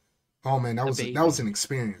 honestly, oh man, The that was baby. an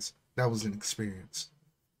experience. That was an experience.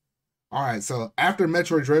 All right, so after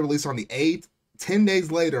Metroid Dread released on the 8th, 10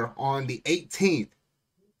 days later on the 18th,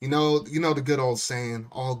 you know the good old saying,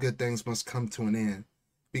 all good things must come to an end.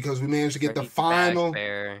 Because Great Smash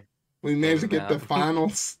Bear we managed to came get the out. final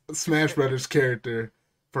Smash Brothers character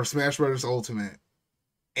for Smash Brothers Ultimate.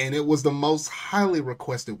 And it was the most highly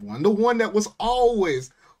requested one. The one that was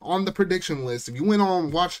always on the prediction list. If you went on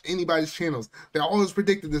and watched anybody's channels, they always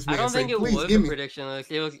predicted this I man don't say, think it please was give a me. prediction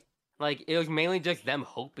list. It was mainly just them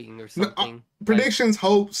hoping or No, something. Like predictions,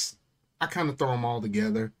 hopes, I kind of throw them all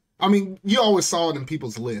together. I mean, you always saw it in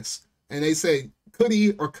people's lists. And they say, could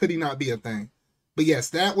he or could he not be a thing? But yes,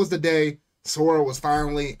 that was the day Sora was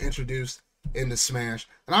finally introduced into Smash.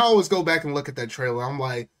 And I always go back and look at that trailer. I'm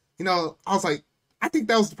like, I was like, I think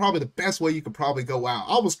that was probably the best way you could probably go out.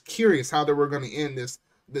 I was curious how they were going to end this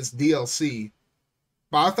DLC,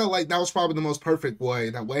 but I felt like that was probably the most perfect way.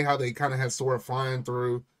 That way, how they kind of had Sora flying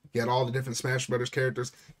through. You had all the different Smash Brothers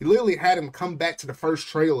characters. You literally had him come back to the first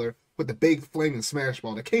trailer with the big flaming Smash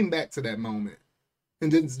Ball. They came back to that moment,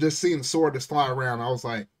 and then just seeing Sora just fly around, I was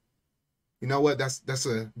like, you know what? That's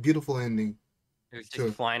a beautiful ending. it was just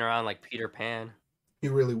To flying around like Peter Pan. he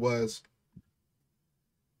really was.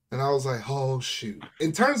 And I was like, oh shoot.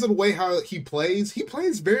 In terms of the way how he plays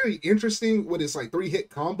very interesting with his like 3-hit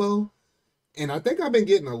combo. And I think I've been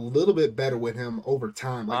getting a little bit better with him over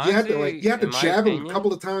time. Like Honestly, you have to in my jab him a opinion,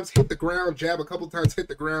 couple of times, hit the ground, jab a couple of times, hit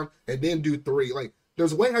the ground, and then do 3. Like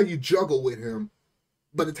there's a way how you juggle with him,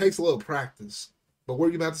 but it takes a little practice. But what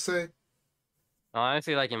are you about to say?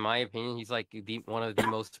 like in my opinion, he's like one of the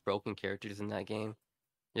most broken characters in that game.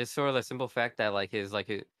 Just sort of the simple fact that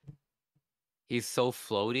he's so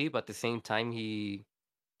floaty, but at the same time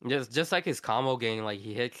just like his combo game, like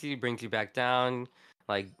he hits you, brings you back down,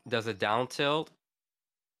 like does a down tilt,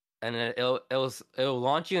 and then it'll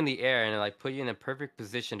launch you in the air and like put you in a perfect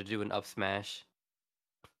position to do an up smash.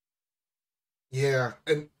 Yeah,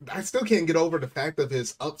 and I still can't get over the fact of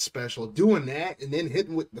his up special, doing that and then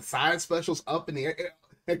hitting with the side specials up in the air.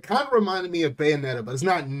 It kind of reminded me of Bayonetta, but it's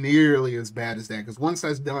not nearly as bad as that because once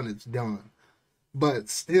that's done, it's done. But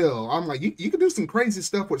still, I'm like, you can do some crazy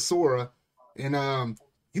stuff with Sora, and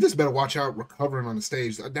you just better watch out recovering on the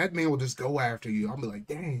stage. That man will just go after you. I'll be like,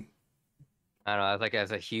 dang. I don't know. I was like,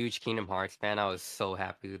 as a huge Kingdom Hearts fan, I was so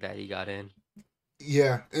happy that he got in.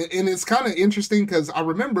 Yeah, and it's kind of interesting because I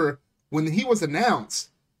remember when he was announced,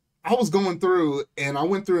 I was going through and I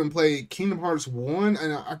went through and played Kingdom Hearts 1,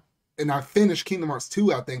 and I finished Kingdom Hearts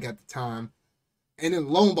 2, I think, at the time. And then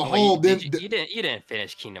lo and Well, behold, you didn't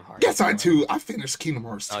finish Kingdom Hearts. Yes, I too. I finished Kingdom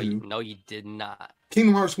Hearts 2. No, you did not.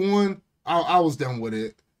 Kingdom Hearts 1, I was done with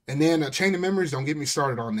it. And then Chain of Memories, don't get me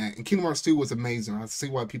started on that. And Kingdom Hearts 2 was amazing. I see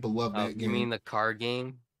why people love that game. You mean the card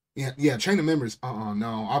game? Yeah, Chain of Memories.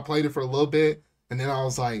 No. I played it for a little bit, and then I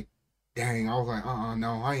was like, dang,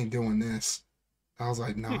 no, I ain't doing this. I was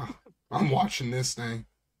like, nah, I'm watching this thing.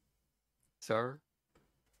 Sir?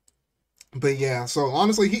 But yeah, so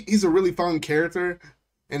honestly, he's a really fun character.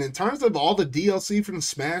 And in terms of all the DLC from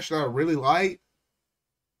Smash that I really like,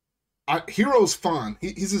 Hero's fun.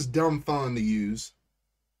 He's just dumb fun to use.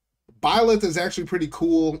 Byleth is actually pretty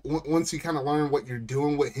cool once you kind of learn what you're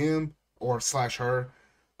doing with him or / her.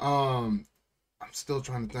 I'm still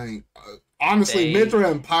trying to think. Honestly, Mythra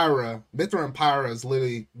and Pyra is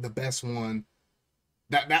literally the best one.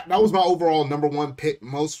 That was my overall number one pick,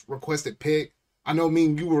 most requested pick. I know me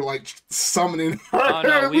and you were like summoning her. Oh,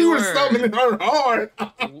 no, we were summoning her hard.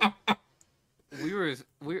 we were.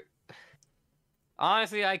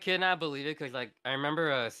 Honestly, I could not believe it because, like, I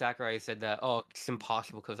remember Sakurai said that, oh, it's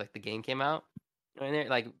impossible because, like, the game came out, and it,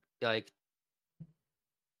 like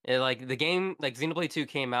the game, like, Xenoblade 2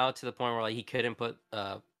 came out to the point where, like, he couldn't put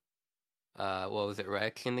what was it,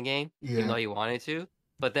 Rex in the game, even though he wanted to.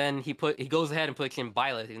 But then he goes ahead and puts in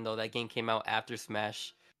Byleth, even though that game came out after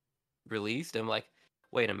Smash released. I'm like,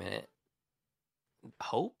 wait a minute,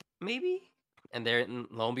 Hope maybe? And there,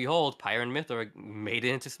 lo and behold, Pyra and Mythra made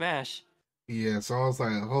it into Smash. Yeah, so I was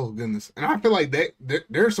like, oh goodness. And I feel like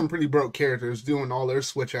there's some pretty broke characters doing all their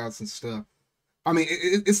switch outs and stuff. I mean,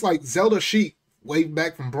 it's like Zelda Sheik way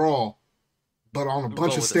back from Brawl, but on a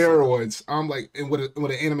bunch of steroids. I'm like, and with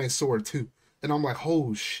an anime sword too. And I'm like,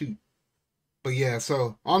 oh shoot. But yeah,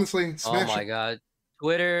 so honestly, Smash. Oh my god.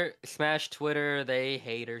 Smash Twitter, they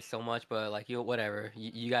hate her so much, but like, whatever.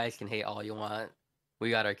 You guys can hate all you want. We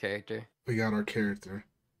got our character.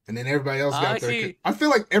 And then everybody else got their. I feel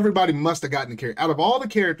like everybody must have gotten a character out of all the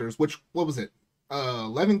characters. What was it?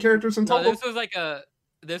 11 characters in total. No, this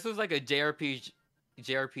was like a JRPG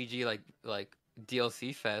like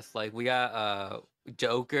DLC fest. Like we got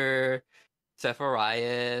Joker,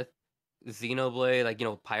 Sephiroth, Xenoblade, like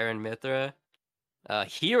Pyra and Mythra,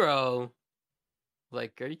 Hero.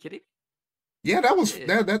 Like, are you kidding? Yeah,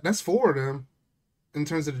 that's 4 of them in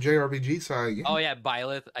terms of the JRPG side. Yeah. Oh yeah,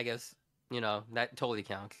 Byleth, I guess. That totally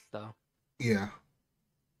counts, though. Yeah.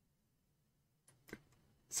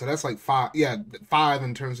 So that's like 5. Yeah, 5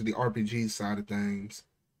 in terms of the RPG side of things.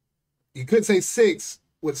 You could say 6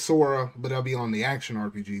 with Sora, but that'll be on the action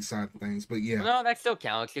RPG side of things. But yeah. No, that still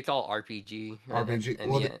counts. It's all RPG.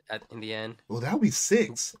 In the end. Well, that would be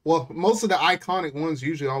 6. Well, most of the iconic ones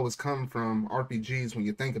usually always come from RPGs when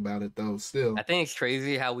you think about it, though, still. I think it's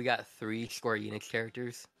crazy how we got 3 Square Enix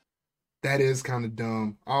characters. That is kind of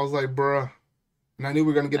dumb. I was like, bruh. And I knew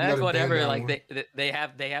we were going to get another whatever. Like, they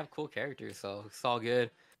have cool characters, so it's all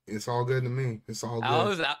good. It's all good to me. It's all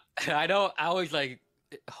good. I was like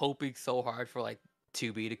hoping so hard for like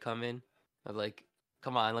 2B to come in. I was like,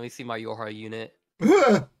 come on, let me see my Yorha unit.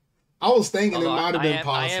 I was thinking it might have been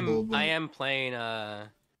possible. I am playing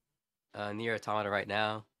Nier Automata right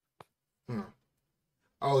now.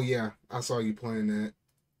 Oh yeah, I saw you playing that.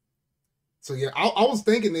 So yeah, I was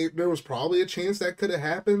thinking there was probably a chance that could have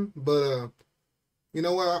happened, but you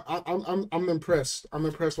know what? I'm impressed. I'm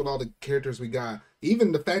impressed with all the characters we got.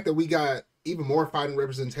 Even the fact that we got even more fighting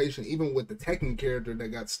representation, even with the Tekken character that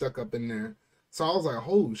got stuck up in there. So I was like,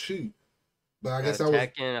 oh shoot. But I guess that was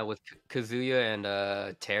Tekken with Kazuya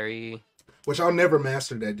and Terry. Which I'll never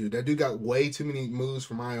master that dude. That dude got way too many moves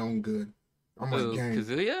for my own good. I'm like, dang.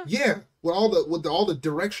 Kazuya? Yeah, with all the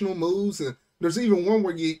directional moves, and there's even one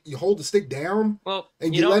where you hold the stick down,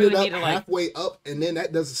 and you let it up halfway up, and then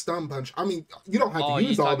that does a stun punch. I mean, you don't have to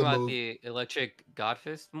use all the moves. About the electric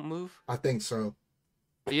Godfist move? I think so.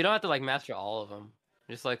 But you don't have to like master all of them.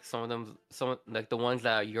 Just like some of them, like the ones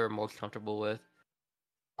that you're most comfortable with.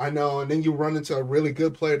 I know, and then you run into a really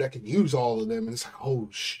good player that can use all of them, and it's like, oh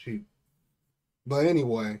shoot. But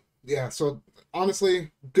anyway, yeah. So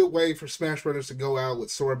honestly, good way for Smash Brothers to go out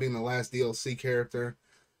with Sora being the last DLC character.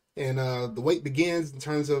 And the wait begins in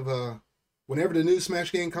terms of whenever the new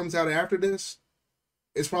Smash game comes out after this,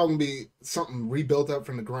 it's probably going to be something rebuilt up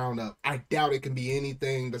from the ground up. I doubt it can be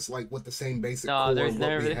anything that's like with the same basic core there's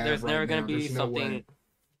never going to be something.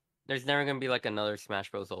 There's never going to be like another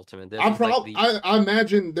Smash Bros. Ultimate. I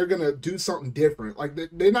imagine they're going to do something different. Like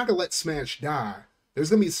they're not going to let Smash die. There's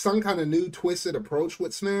going to be some kind of new twisted approach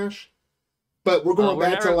with Smash. But we're going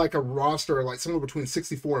back to like a roster, like somewhere between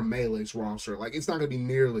 64 and Melee's roster. Like it's not going to be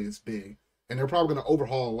nearly as big. and they're probably gonna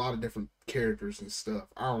overhaul a lot of different characters and stuff.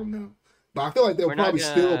 I don't know, but I feel like they'll We're not probably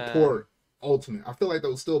still gonna. port Ultimate. I feel like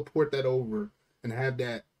they'll still port that over and have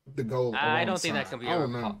that the goal I don't think that's alongside. gonna be I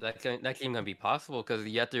don't know. that's even gonna be possible because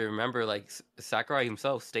you have to remember, like Sakurai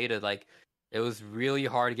himself stated, like it was really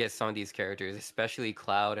hard to get some of these characters, especially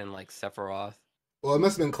Cloud and like Sephiroth Well, it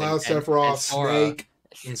must have been and Cloud, Sephiroth, Sora Snake,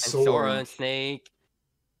 and and Sora Sora. and Snake.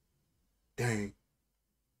 Dang,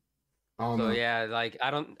 I don't So know. yeah, like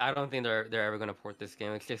I don't think they're ever gonna port this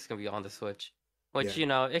game. It's just gonna be on the Switch, Yeah, which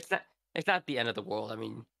it's not the end of the world. I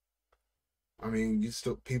mean, I mean, you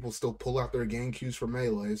still people still pull out their game cues for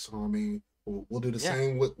Melee, so I mean, we'll do the yeah,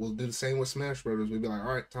 same with Smash Brothers. We'll be like,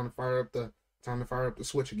 all right, time to fire up the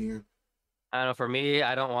Switch again. I don't know. For me,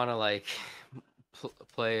 I don't want to like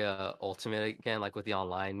play Ultimate again, like with the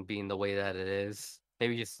online being the way that it is.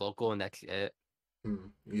 Maybe just local and that's it.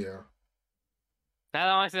 Yeah, That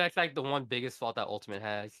honestly, that's like the one biggest fault that Ultimate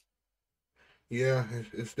has. yeah,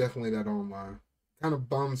 it's definitely that online. Kind of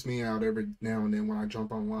bums me out every now and then when I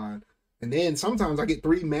jump online, and then sometimes I get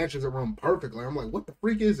 3 matches that run perfectly. I'm like, what the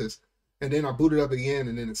freak is this? And then I boot it up again,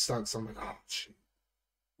 and then it sucks. I'm like, oh shit.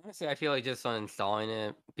 Honestly, I feel like just uninstalling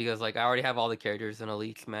it because like I already have all the characters in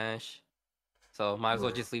Elite Smash, so might as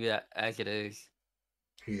well Bruh. just leave it as it is.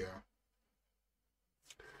 Yeah.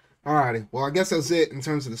 Alrighty. Well, I guess that's it in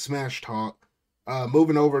terms of the Smash talk.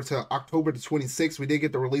 Moving over to October the 26th, we did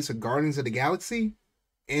get the release of Guardians of the Galaxy,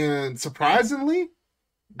 and surprisingly,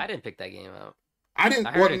 I didn't pick that game out. I didn't.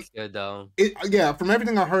 I heard Well, it's good though. yeah, from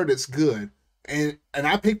everything I heard, it's good, and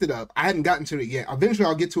I picked it up. I hadn't gotten to it yet. Eventually,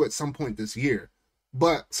 I'll get to it at some point this year.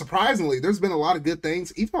 But surprisingly, there's been a lot of good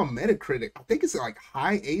things. Even on Metacritic, I think it's like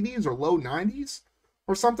high 80s or low 90s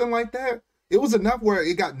or something like that. It was enough where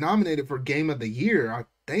it got nominated for Game of the Year, I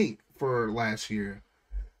think, for last year.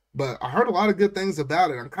 But I heard a lot of good things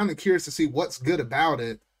about it. I'm kind of curious to see what's good about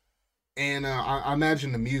it. And I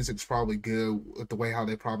imagine the music's probably good with the way how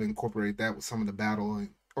they probably incorporate that with some of the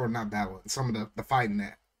battling, or not battling, some of the fighting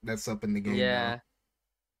that's up in the game now. Yeah,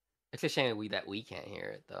 it's a shame that we can't hear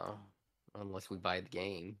it though, unless we buy the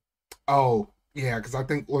game. Oh, yeah, because I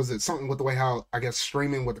think, was it something with the way how, I guess,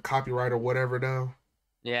 streaming with the copyright or whatever, though?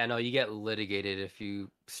 Yeah, no, you get litigated if you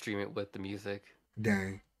stream it with the music.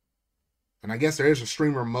 Dang. And I guess there is a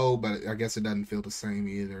streamer mode, but I guess it doesn't feel the same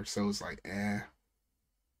either. So it's like, eh.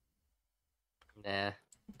 Nah.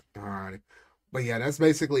 Alrighty. But yeah, that's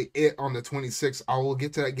basically it on the 26th. I will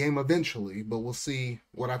get to that game eventually, but we'll see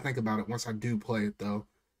what I think about it once I do play it, though.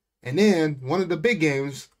 And then one of the big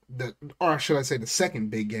games, or should I say the second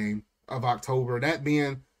big game of October, that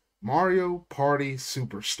being Mario Party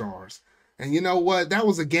Superstars. And you know what? That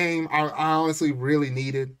was a game I honestly really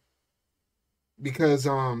needed because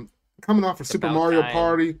coming off of It's Super about Mario time.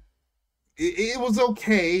 Party, it was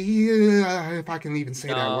okay, if I can even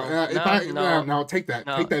say that. No, If no, I no, no, take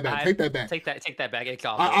no. that back, I take that back. take that back. It's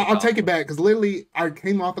I, awful. It's I'll take it awful. back because literally I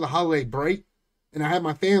came off of the holiday break and I had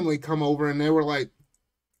my family come over and they were like,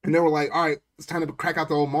 all right, it's time to crack out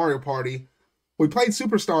the old Mario Party. We played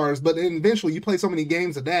Superstars, but then eventually you play so many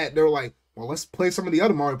games of that, they were like, well, let's play some of the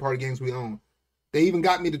other Mario Party games we own. They even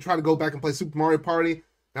got me to try to go back and play Super Mario Party.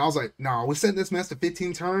 And I was like, no, we're setting this mess to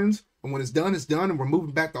 15 turns. And when it's done, and we're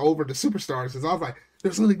moving back to over to Superstars. Because I was like,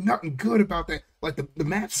 there's really nothing good about that. Like, the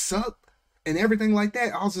maps suck and everything like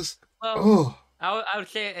that. I was just, Well, oh, I would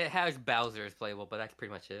say it has Bowser as playable, but that's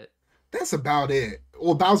pretty much it. that's about it.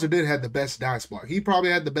 Well, Bowser did have the best dice block. He probably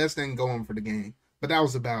had the best thing going for the game. But that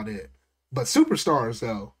was about it. But Superstars,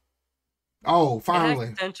 though, oh, It has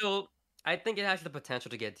finally. potential. I think it has the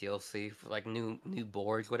potential to get DLC for like new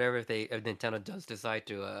boards, whatever. If Nintendo does decide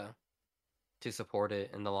to support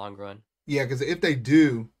it in the long run. Yeah, because if they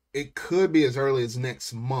do, it could be as early as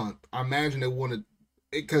next month. I imagine they want to,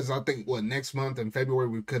 because I think what next month in February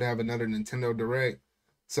we could have another Nintendo Direct,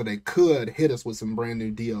 so they could hit us with some brand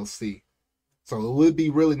new DLC. So it would be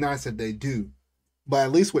really nice if they do. But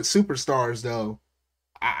at least with Superstars though,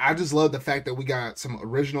 I just love the fact that we got some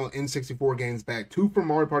original N64 games back. 2 from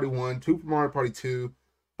Mario Party 1, 2 from Mario Party 2.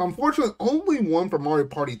 Unfortunately, only 1 from Mario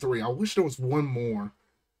Party 3. I wish there was one more.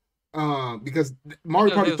 Because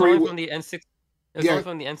Mario It Party was only 3, from the N6. It was yeah, only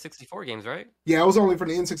from the N64 games, right? yeah, it was only for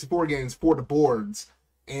the N64 games for the boards.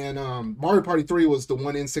 And Mario Party 3 was the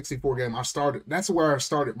one N64 game I started. That's where I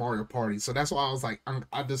started Mario Party. So that's why I was like,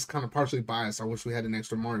 I just kind of partially biased. I wish we had an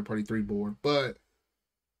extra Mario Party 3 board. But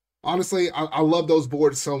honestly, I love those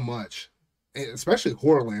boards so much. And especially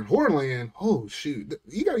Horrorland. Horrorland, oh shoot.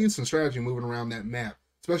 You got to use some strategy moving around that map.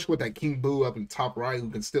 Especially with that King Boo up in the top right who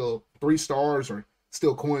can steal 3 stars or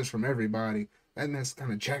steal coins from everybody. That mess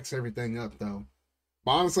kind of jacks everything up though.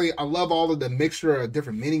 But honestly, I love all of the mixture of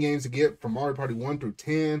different mini games to get from Mario Party 1 through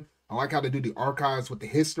 10. I like how they do the archives with the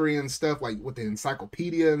history and stuff, like with the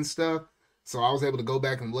encyclopedia and stuff. So I was able to go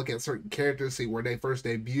back and look at certain characters, see where they first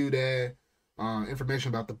debuted at, information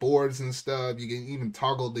about the boards and stuff. You can even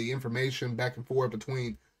toggle the information back and forth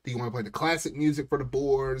between, do you want to play the classic music for the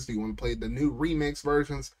boards? Do you want to play the new remix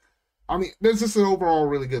versions? I mean, there's just an overall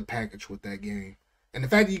really good package with that game. And the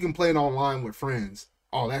fact that you can play it online with friends,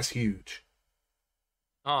 oh, that's huge.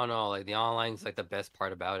 Oh no, like the online's like the best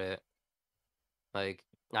part about it. Like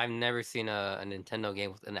I've never seen a Nintendo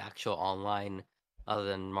game with an actual online other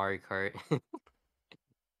than Mario Kart.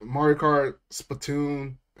 Mario Kart,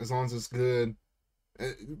 Splatoon, as long as it's good.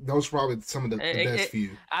 Those are probably some of the best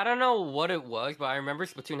few. I don't know what it was, but I remember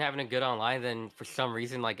Splatoon having a good online. Then for some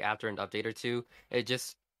reason, like after an update or two, it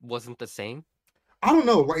just wasn't the same. I don't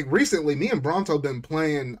know. Like recently, me and Bronto been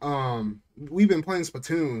playing. We've been playing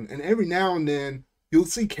Splatoon, and every now and then you'll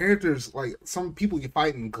see characters like some people you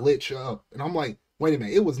fight and glitch up, and I'm like, wait a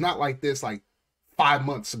minute, it was not like this like 5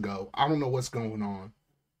 months ago. I don't know what's going on,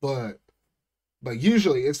 but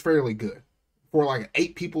usually it's fairly good for like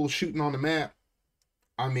 8 people shooting on the map.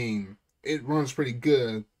 I mean, it runs pretty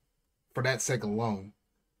good for that sake alone.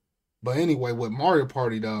 But anyway, with Mario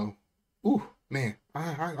Party though, ooh man,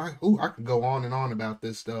 I could go on and on about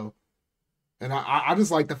this though, and I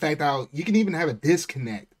just like the fact that you can even have a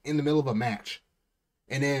disconnect in the middle of a match,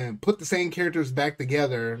 and then put the same characters back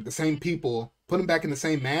together, the same people, put them back in the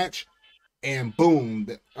same match, and boom,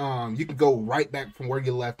 you can go right back from where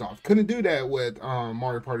you left off. Couldn't do that with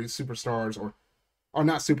Mario Party Superstars or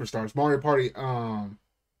not Superstars, Mario Party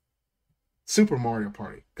Super Mario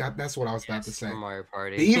Party. God, that's what I was about to say. Super Mario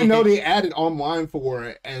Party. Even though they added online for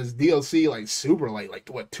it as DLC like super late, like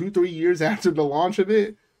what 2-3 years after the launch of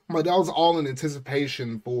it. I'm like, that was all in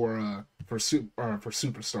anticipation for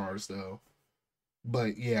Superstars though.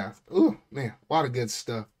 But yeah, ooh man, a lot of good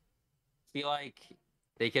stuff. I feel like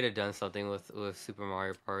they could have done something with Super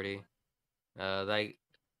Mario Party, like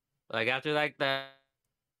after like that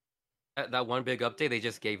one big update, they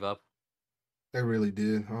just gave up. They really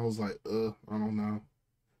did. I was like, I don't know.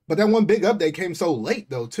 But that one big update came so late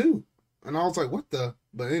though too, and I was like, what the?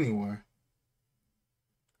 But anyway.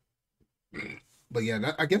 But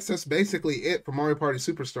yeah, I guess that's basically it for Mario Party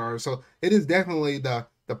Superstars. So it is definitely the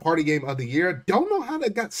party game of the year. Don't know how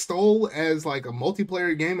that got stole as like a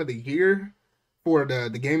multiplayer game of the year for the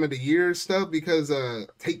game of the year stuff, because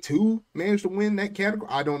Take-Two managed to win that category.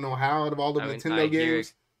 I don't know how out of all the Nintendo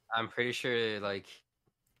games. I'm pretty sure like,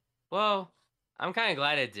 well, I'm kind of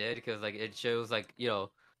glad it did, because like it shows like, you know,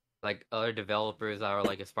 like other developers are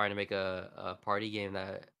like aspiring to make a party game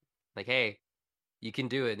that like, hey, you can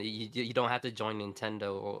do it. You don't have to join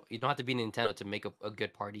Nintendo, or you don't have to be Nintendo to make a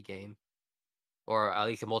good party game, or at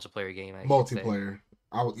least a multiplayer game. Multiplayer.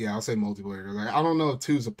 I'll say multiplayer. Like, I don't know if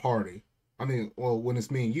two's a party. I mean, well, when it's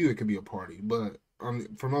me and you, it could be a party. But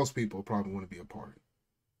for most people, it probably wouldn't be a party.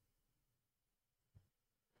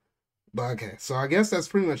 But okay, so I guess that's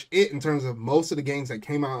pretty much it in terms of most of the games that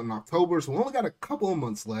came out in October. So we only got a couple of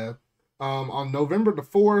months left. On November the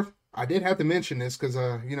 4th, I did have to mention this because,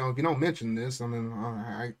 you know, if you don't mention this, I mean,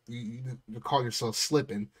 you call yourself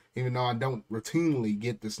slipping, even though I don't routinely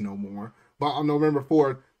get this no more. But on November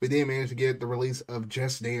 4th, we did manage to get the release of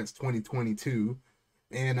Just Dance 2022,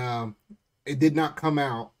 and it did not come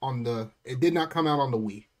out on the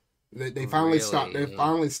Wii. They finally stopped. They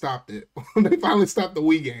finally stopped it. They finally stopped the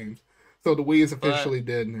Wii games. So the Wii is officially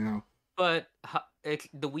dead now. But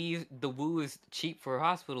the Wii is cheap for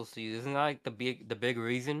hospitals to use. Isn't that like the big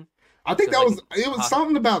reason? I think that was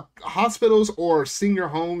something about hospitals or senior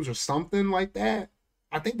homes or something like that.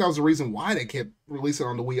 I think that was the reason why they kept releasing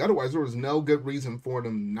on the Wii. Otherwise, there was no good reason for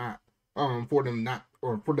them to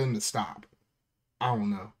stop. I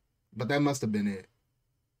don't know, but that must have been it.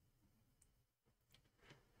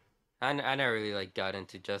 I never really like got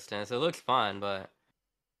into Just Dance. It looks fun, but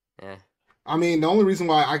yeah. I mean, the only reason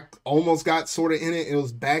why I almost got sort of in it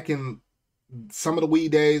was back in some of the Wii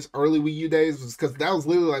days, early Wii U days, was because that was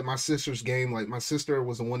literally like my sister's game. Like my sister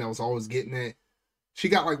was the one that was always getting it. She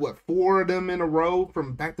got like what 4 of them in a row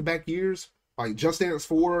from back-to-back years, like Just Dance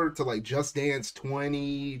 4 to like Just Dance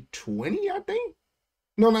 2020, I think.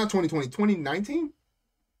 No, not 2020, 2019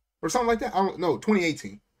 or something like that. I don't know,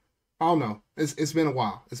 2018. I don't know. It's been a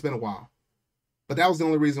while. But that was the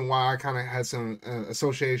only reason why I kind of had some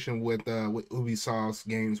association with Ubisoft's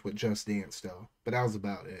games with Just Dance, though. But that was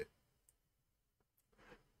about it.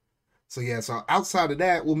 So yeah, so outside of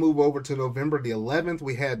that, we'll move over to November the 11th.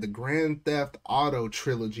 We had the Grand Theft Auto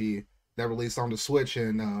trilogy that released on the Switch,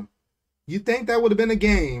 and you'd think that would have been a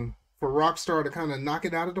game for Rockstar to kind of knock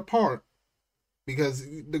it out of the park. because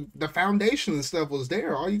the foundation and stuff was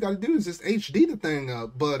there. All you got to do is just HD the thing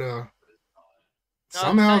up. But No, I'm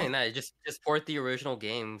somehow, saying that just port the original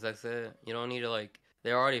games. That's it. You don't need to like.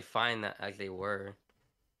 They're already fine that as they were.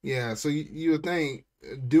 yeah. So you would think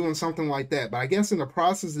doing something like that, but I guess in the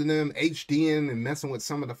process of them HDing and messing with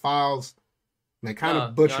some of the files, they kind of No, you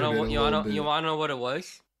wanna butchered it know a you little wanna you bit. wanna know what it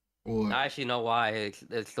was? What? I actually know why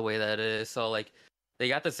it's the way that it is. So like, they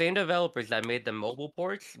got the same developers that made the mobile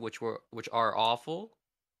ports, which are awful,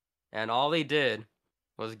 and all they did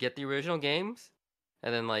was get the original games,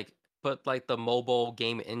 and then like put like the mobile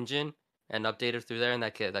game engine and update it through there, and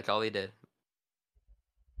that's all they did.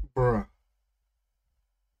 Bruh.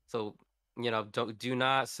 So do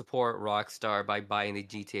not support Rockstar by buying the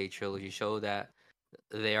GTA trilogy. Show that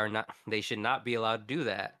they should not be allowed to do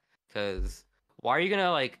that. Because why are you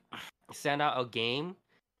gonna like send out a game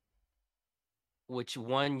which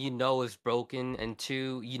one is broken, and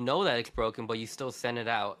two that it's broken, but you still send it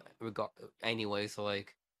out anyway? So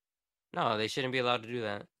like, no, they shouldn't be allowed to do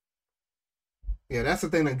that. Yeah, that's the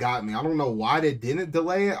thing that got me. I don't know why they didn't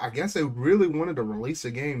delay it. I guess they really wanted to release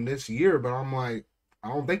a game this year, but I'm like, I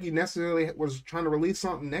don't think he necessarily was trying to release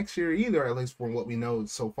something next year either, at least from what we know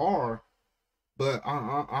so far. But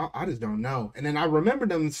I just don't know. And then I remember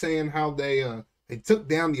them saying how they took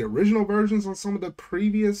down the original versions on some of the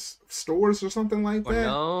previous stores or something like For that.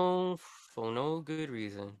 no for no good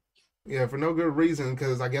reason. Yeah, for no good reason,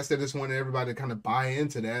 because I guess they just wanted everybody to kind of buy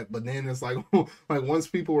into that. But then it's like, like once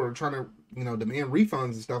people were trying to, demand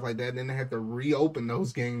refunds and stuff like that, then they had to reopen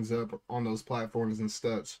those games up on those platforms and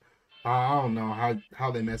stuff. I don't know how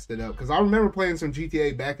they messed it up, because I remember playing some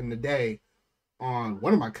GTA back in the day on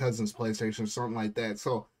one of my cousin's PlayStation or something like that.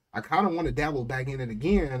 So I kind of want to dabble back in it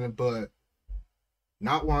again, but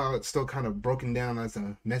not while it's still kind of broken down as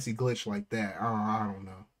a messy glitch like that. I don't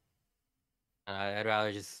know. I'd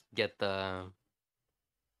rather just get what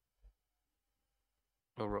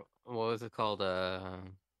was it called?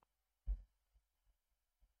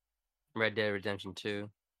 Red Dead Redemption 2.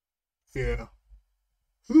 Yeah.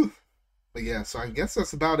 Whew. But yeah, so I guess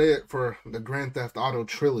that's about it for the Grand Theft Auto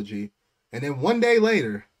trilogy. And then one day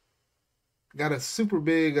later, got a super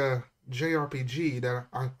big JRPG that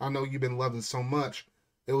I know you've been loving so much.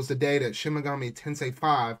 It was the day that Shin Megami Tensei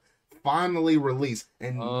 5 finally released.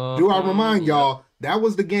 And do I remind Yep. y'all, that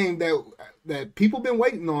was the game that people been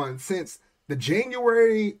waiting on since the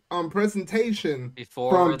January presentation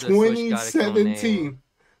Before from the Switch got its own name. 2017.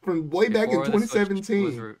 From way back in Before the Switch was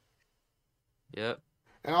 2017. Yep.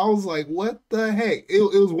 And I was like, what the heck? It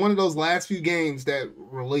was one of those last few games that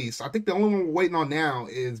released. I think the only one we're waiting on now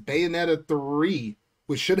is Bayonetta 3,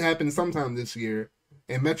 which should happen sometime this year,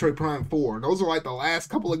 and Metroid Prime 4. Those are like the last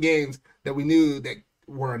couple of games that we knew that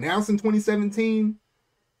were announced in 2017,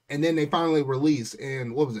 and then they finally released.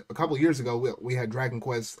 And what was it? A couple of years ago, we had Dragon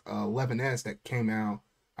Quest 11S that came out.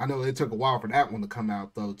 I know it took a while for that one to come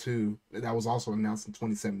out, though, too. That was also announced in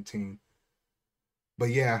 2017. But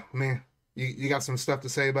yeah, man, you got some stuff to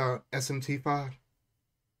say about SMT5?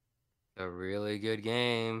 A really good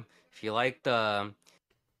game. If you like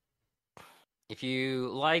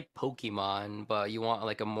Pokemon, but you want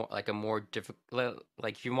like a more difficult,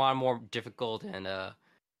 like if you want a more difficult and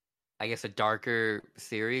I guess a darker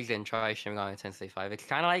series, then try Shin Megami Tensei 5. It's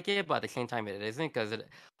kind of like it, but at the same time it isn't, because it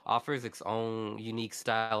offers its own unique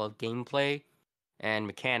style of gameplay and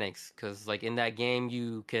mechanics. Because like in that game,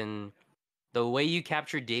 the way you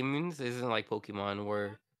capture demons isn't like Pokemon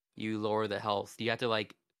where you lower the health. You have to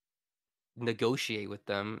like negotiate with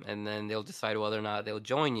them, and then they'll decide whether or not they'll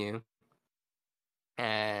join you.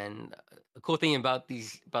 And the cool thing about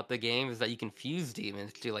the game is that you can fuse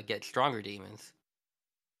demons to like get stronger demons.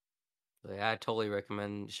 So, yeah, I totally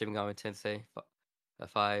recommend Shin Megami Tensei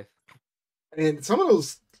 5. And some of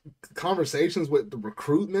those conversations with the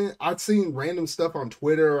recruitment, I'd seen random stuff on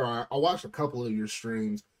Twitter, or I watched a couple of your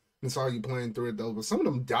streams and saw you playing through it though. But some of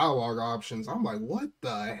them dialogue options, I'm like, what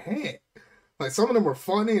the heck? Like some of them were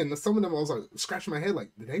funny, and some of them I was like scratching my head,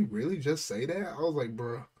 like, did they really just say that? I was like,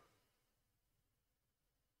 bro.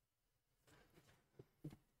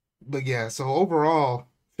 But yeah, so overall,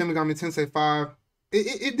 Shin Megami Tensei 5,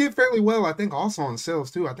 it did fairly well, I think, also on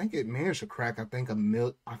sales too. I think it managed to crack, I think, a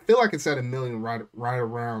mil. I feel like it's at a million right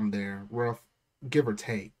around there, rough, give or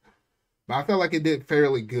take. But I felt like it did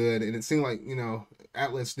fairly good, and it seemed like,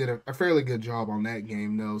 Atlas did a fairly good job on that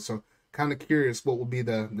game, though. So kind of curious what will be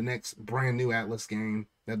the next brand new Atlas game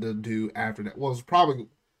that they'll do after that. Well,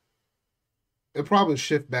 it'll probably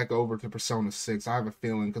shift back over to Persona 6. I have a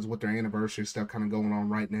feeling, because with their anniversary stuff kind of going on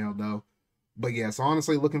right now, though. But yeah, so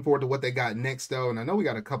honestly, looking forward to what they got next, though. And I know we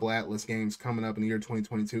got a couple Atlas games coming up in the year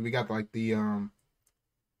 2022. We got like the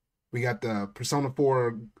We got the Persona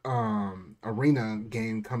 4 Arena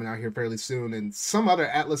game coming out here fairly soon, and some other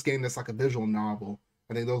Atlas game that's like a visual novel.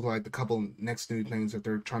 I think those are like the couple next new things that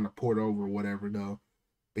they're trying to port over or whatever, though.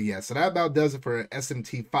 But yeah, so that about does it for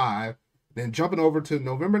SMT5. Then jumping over to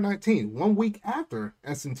November 19th, 1 week after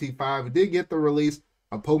SMT5, we did get the release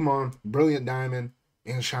of Pokemon Brilliant Diamond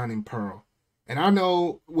and Shining Pearl. And I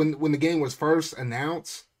know when the game was first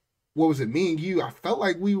announced, what was it, me and you? I felt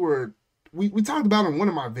like we talked about it in one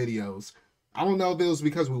of my videos. I don't know if it was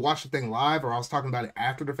because we watched the thing live or I was talking about it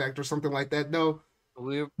after the fact or something like that, though. But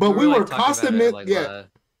we were we were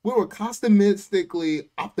constantly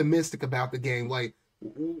optimistic about the game. Like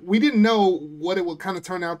we didn't know what it would kind of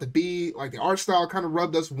turn out to be. Like the art style kind of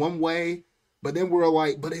rubbed us one way, but then we are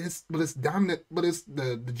like, but it's dominant, but it's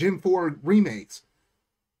the Gen 4 remakes.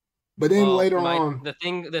 But then later on, the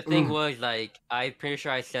thing was like, I'm pretty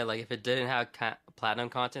sure I said like if it didn't have platinum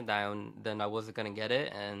content, then I wasn't gonna get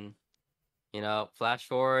it. And you know, flash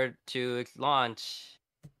forward to its launch,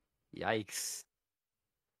 yikes.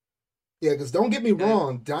 Yeah, because don't get me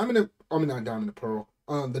wrong, not Diamond and Pearl.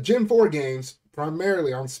 The Gen 4 games,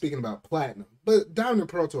 primarily I'm speaking about Platinum, but Diamond and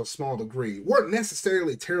Pearl to a small degree, weren't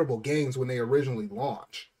necessarily terrible games when they originally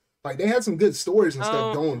launched. Like they had some good stories and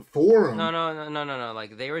stuff going for them. No.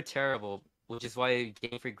 Like they were terrible, which is why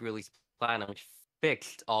Game Freak released Platinum, which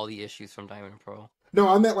fixed all the issues from Diamond and Pearl. No,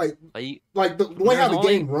 I meant like the way how the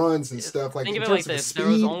game runs and stuff. Like think of it like this: there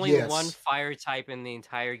was only one fire type in the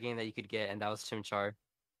entire game that you could get, and that was Chimchar.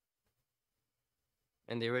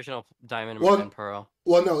 In the original Diamond and Pearl.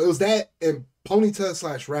 Well, no, it was that and Ponyta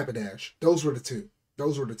 / Rapidash. Those were the two.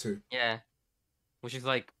 Yeah, which is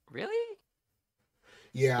like really.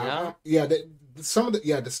 Yeah, the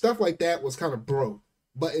stuff like that was kind of broke.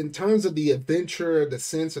 But in terms of the adventure, the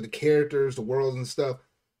sense of the characters, the worlds and stuff,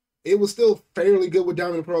 it was still fairly good with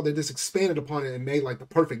Diamond and Pearl. They just expanded upon it and made like the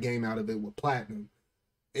perfect game out of it with Platinum.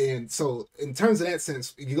 And so, in terms of that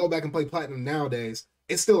sense, if you go back and play Platinum nowadays,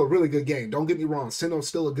 it's still a really good game. Don't get me wrong, Sinnoh's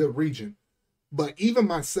still a good region. But even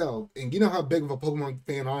myself, and you know how big of a Pokemon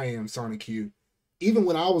fan I am, Sonic Q, even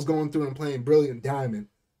when I was going through and playing Brilliant Diamond,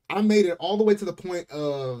 I made it all the way to the point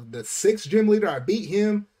of the 6th gym leader. I beat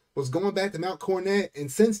him, was going back to Mount Coronet,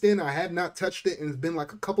 and since then I have not touched it, and it's been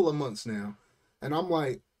like a couple of months now. And I'm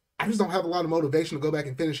like, I just don't have a lot of motivation to go back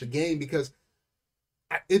and finish the game because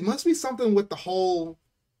it must be something with the whole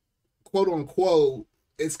quote unquote,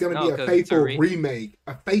 it's going to be a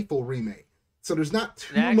faithful remake. So there's not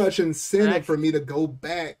too much incentive for me to go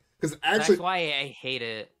back because actually that's why I hate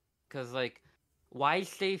it. Because like, why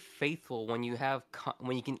stay faithful when you have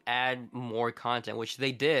when you can add more content, which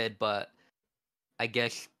they did, but I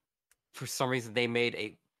guess for some reason they made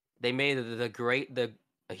a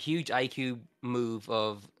huge IQ move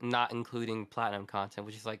of not including platinum content,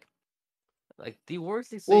 which is like the worst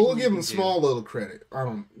thing. Well, we'll give them small little credit.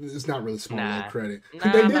 It's not really small little credit.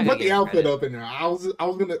 They did put the outfit up in there. I was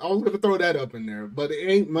gonna throw that up in there, but it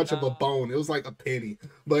ain't much of a bone. It was like a penny.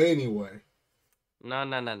 But anyway. No.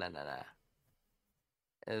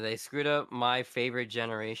 They screwed up my favorite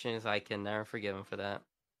generations. I can never forgive them for that.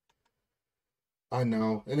 I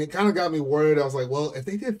know, and it kind of got me worried. I was like, well, if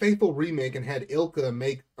they did Faithful Remake and had Ilka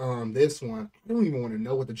make this one, I don't even want to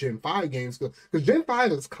know what the Gen 5 games go, because Gen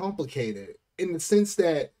 5 is complicated in the sense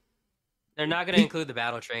that they're not going to include the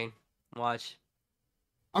battle train. Watch.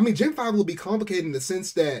 I mean, Gen 5 will be complicated in the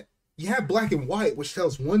sense that you have Black and White, which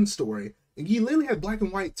tells one story, and you literally have Black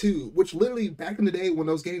and White 2, which literally back in the day when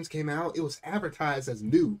those games came out, it was advertised as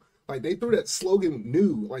new. Like they threw that slogan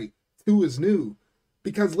new, like 2 is new.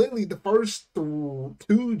 Because literally the first 2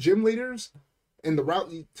 gym leaders and the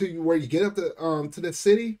route to where you get up to the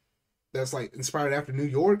city that's like inspired after New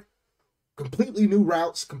York, completely new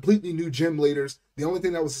routes, completely new gym leaders. The only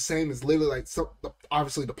thing that was the same is literally like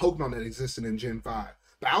obviously the Pokemon that existed in Gen 5.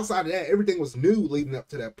 But outside of that, everything was new leading up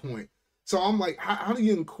to that point. So I'm like, how do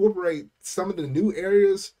you incorporate some of the new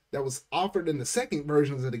areas that was offered in the second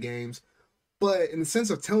versions of the games? But in the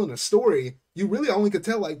sense of telling a story, you really only could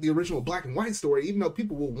tell like the original Black and White story, even though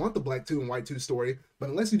people will want the Black 2 and White 2 story. But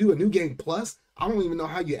unless you do a new game plus, I don't even know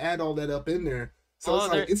how you add all that up in there. So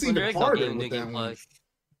it's like it's even harder with that one.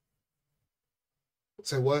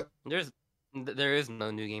 Say what? There is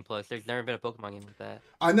no new game plus. There's never been a Pokemon game like that.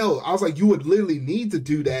 I know. I was like, you would literally need to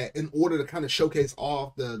do that in order to kind of showcase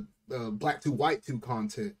off the Black 2, White 2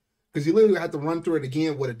 content. Because you literally have to run through it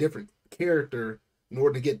again with a different character in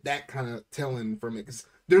order to get that kind of telling from it. Because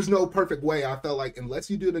there's no perfect way. I felt like unless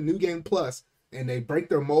you do the new game plus and they break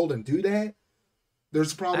their mold and do that,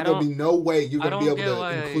 there's probably going to be no way you're going to be able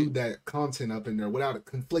to include that content up in there without it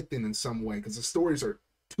conflicting in some way. Because the stories are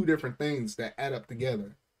 2 different things that add up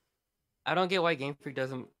together. I don't get why Game Freak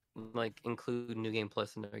doesn't like include New Game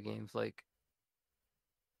Plus in their games. Like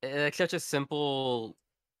it's such a simple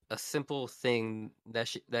thing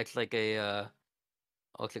that's like a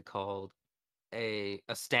what's it called? A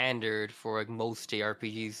standard for like most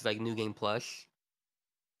JRPGs, like New Game Plus.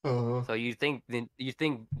 Uh, So you think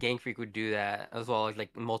Game Freak would do that as well as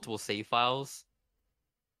like multiple save files.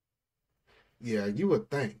 yeah, you would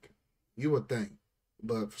think,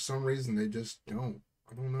 but for some reason they just don't.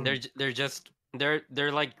 I don't know. They're just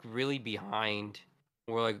they're like really behind,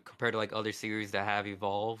 or like compared to like other series that have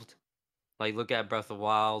evolved. Like look at Breath of the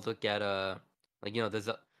Wild, look at like you know the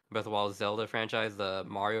Breath of the Wild Zelda franchise, the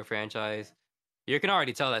Mario franchise. You can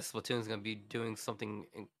already tell that Splatoon's gonna be doing something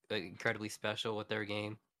incredibly special with their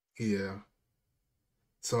game, Yeah.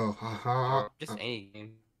 So, or just any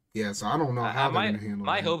game. yeah. So I don't know how they're My gonna handle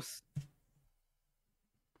my that. hopes.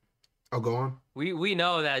 Oh, go on. We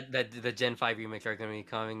know that the Gen 5 remakes are gonna be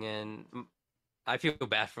coming in. I feel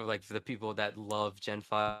bad for like for the people that love Gen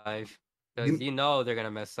 5 because You, you know they're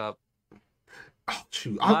gonna mess up. oh,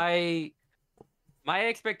 shoot. My my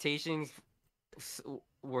expectations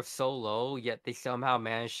were so low, yet they somehow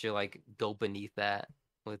managed to like go beneath that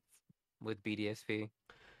with BDSP.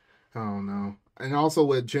 I don't know. And also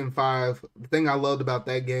with Gen 5, the thing I loved about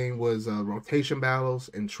that game was rotation battles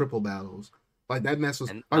and triple battles. Like that mess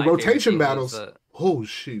was And like my favorite rotation thing was battles. Oh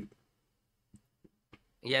shoot.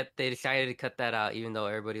 yet they decided to cut that out even though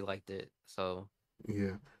everybody liked it. So,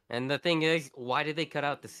 Yeah. and the thing is, why did they cut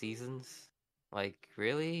out the seasons? Like,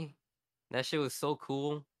 really? That shit was so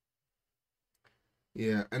cool.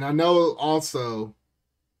 Yeah. And I know also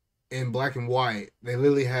in Black and White, they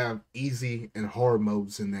literally have easy and hard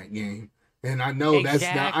modes in that game. And I know Exactly.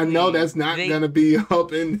 that's not gonna be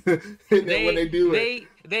up in, in when they do it.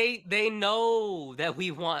 They know that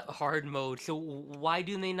we want hard mode, so why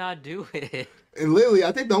do they not do it? And literally,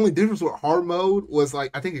 I think the only difference with hard mode was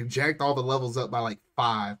like I think it jacked all the levels up by like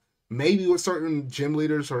 5. Maybe with certain gym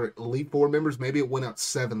leaders or Elite Four members, maybe it went up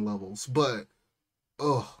 7 levels. But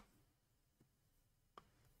oh,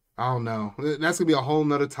 I don't know. That's gonna be a whole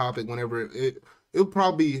nother topic whenever it'll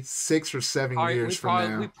probably be 6 or 7 years from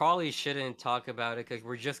We now. probably shouldn't talk about it because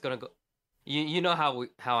we're just gonna go. You know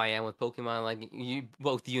how I am with Pokemon. Like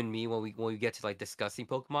both you and me when we get to like discussing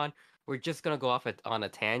Pokemon, we're just gonna go off on a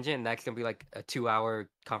tangent, and that's gonna be like a 2 hour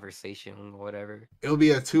conversation or whatever. It'll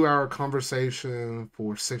be a 2 hour conversation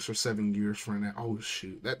for 6 or 7 years from now. Oh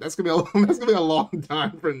shoot, that's gonna be that's gonna be a long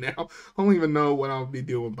time from now. I don't even know what I'll be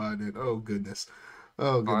doing by then. Oh goodness,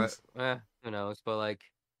 oh Or goodness. who knows? But like,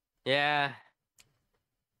 yeah,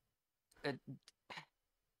 it,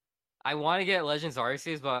 I want to get Legends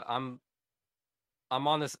Arceus, but I'm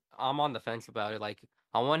on the fence about it. Like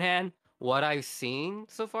on one hand, what I've seen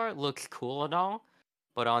so far looks cool and all,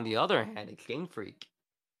 but on the other hand, it's Game Freak.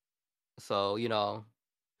 So you know,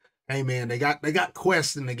 Hey man, they got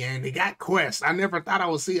Quest in the game. They got Quest. I never thought I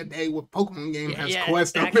would see a day where Pokemon game has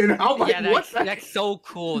Quest up in it. I'm like, what? that's so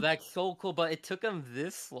cool. That's so cool. But it took them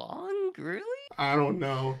this long, really? I don't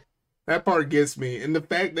know. That part gets me, and the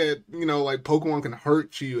fact that like Pokemon can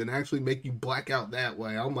hurt you and actually make you black out that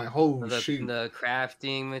way. I'm like, oh shoot. The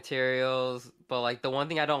crafting materials, but like the one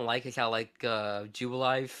thing I don't like is how like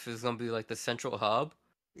Jubilife is gonna be like the central hub,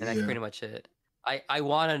 and that's Yeah, pretty much it. I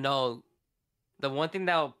want to know the one thing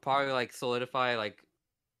that will probably like solidify like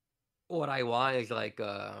what I want is like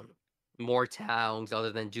more towns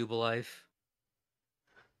other than Jubilife,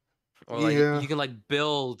 or like yeah. you can like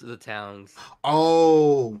build the towns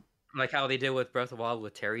Oh, like how they did with Breath of the Wild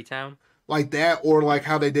with Terrytown. like that, or like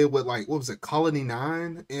how they did with like what was it, Colony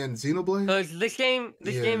 9 and Xenoblade? Because this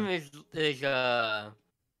Yeah, game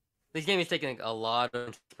this game is taking a lot of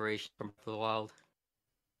inspiration from Breath of the Wild.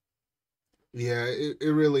 yeah. It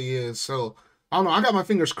really is. So I don't know. I got my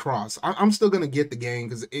fingers crossed. I'm still gonna get the game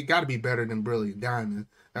because it got to be better than Brilliant Diamond.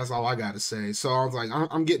 That's all I got to say. So I was like,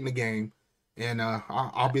 I'm getting the game, and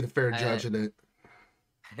I'll be the fair I judge of it.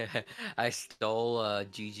 I stole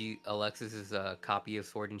Gigi Alexis's copy of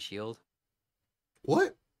Sword and Shield.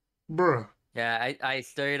 What, bruh? Yeah, I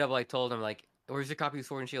straight up like told him like, "Where's your copy of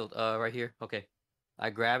Sword and Shield?" Right here. Okay. I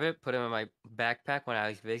grab it, put it in my backpack when I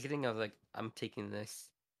was visiting. I was like, "I'm taking this."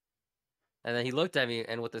 And then he looked at me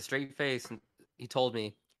and with a straight face, he told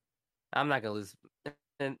me, "I'm not gonna lose,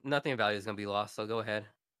 and nothing of value is gonna be lost. So go ahead."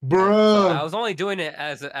 So I Bruh. was only doing it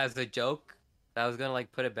as a joke. I was gonna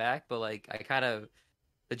like put it back, but like I kind of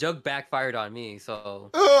the joke backfired on me.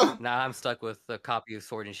 So Ugh. now I'm stuck with a copy of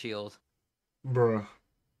Sword and Shield. Bruh.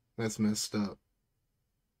 That's messed up.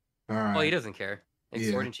 All Oh, he right. doesn't care. It's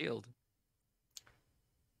Sword Yeah. and Shield.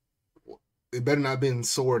 It better not been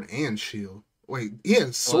sword and shield. Wait, he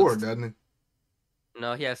has Well, sword, doesn't he?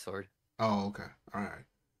 no, he has sword. Oh, okay. All right.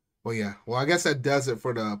 Well, yeah. Well, I guess that does it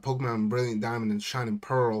for the Pokemon Brilliant Diamond and Shining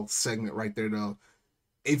Pearl segment right there, though.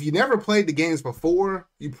 If you never played the games before,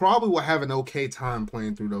 you probably will have an okay time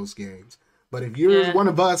playing through those games. But if you're Yeah. one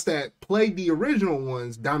of us that played the original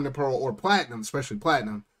ones, Diamond and Pearl or Platinum, especially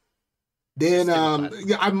Platinum, then Stick with Platinum.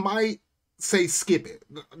 yeah, I might say skip it.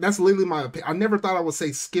 That's literally my opinion. I never thought I would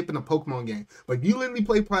say skipping a Pokemon game, but if you literally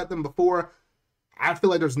played Platinum before, I feel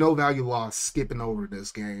like there's no value lost skipping over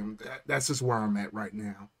this game. That's just where I'm at right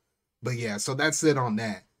now. But yeah, so that's it on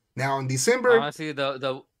that. Now in December, Honestly,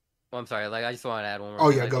 I'm sorry. Like, I just want to add one more oh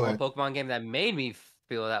thing. yeah, Like, the go one ahead. Pokemon game that made me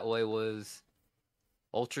feel that way was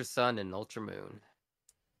Ultra Sun and Ultra Moon.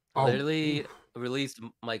 Oh, Literally released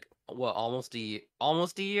like what almost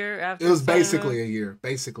a year it after was Sun and Moon, basically a year.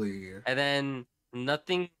 Basically a year. and then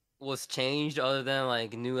nothing was changed other than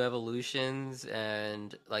like new evolutions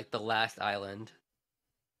and like the last island.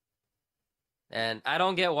 And I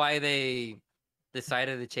don't get why they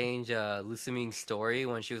decided to change Lusaming's story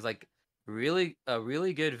when she was like a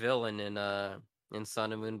really good villain in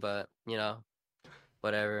Sun and Moon, but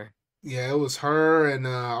whatever. Yeah, it was her, and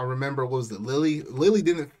I remember what was it Lily? Lily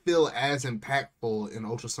didn't feel as impactful in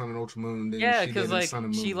Ultra Sun and Ultra Moon than Yeah, she because did in like Sun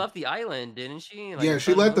and she Moon. left the island, didn't she? Like Yeah, in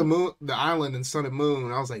she Sun and left Moon. the island in Sun and Moon,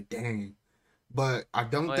 and I was like, dang. But I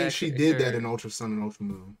don't Oh think yeah, she it's did that in her. Ultra Sun and Ultra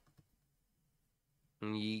Moon.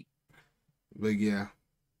 Yeet. But yeah.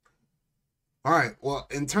 All right. Well,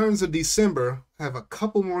 in terms of December, I have a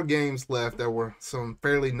couple more games left that were some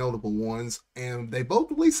fairly notable ones, and they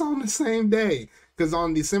both released on the same day. Because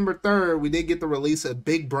on December 3rd, we did get the release of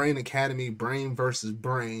Big Brain Academy Brain versus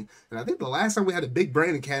Brain. And I think the last time we had a Big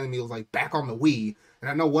Brain Academy was like back on the Wii.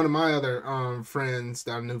 And I know one of my other friends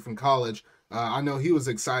that I knew from college, I know he was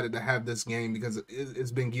excited to have this game because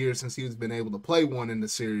it's been years since he's been able to play one in the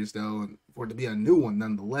series, though, and for it to be a new one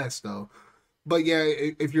nonetheless, though. But yeah,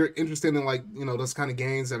 if you're interested in like those kind of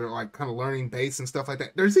games that are like kind of learning based and stuff like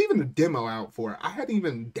that, there's even a demo out for it. I hadn't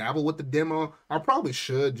even dabbled with the demo. I probably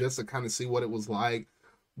should just to kind of see what it was like.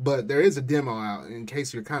 But there is a demo out in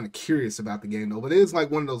case you're kind of curious about the game though. But it is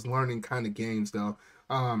like one of those learning kind of games though.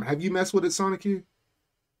 Have you messed with it, Sonic U?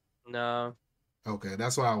 No. Okay,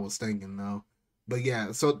 that's what I was thinking though. But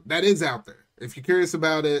yeah, so that is out there. If you're curious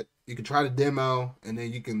about it, you can try the demo and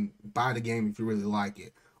then you can buy the game if you really like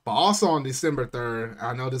it. But also on December 3rd,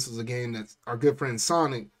 I know this was a game that our good friend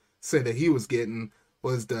Sonic said that he was getting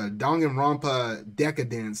was the Danganronpa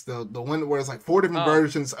Decadence, the one where it's like four different Oh,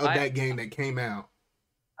 versions of I that game that came out.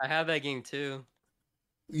 I have that game too,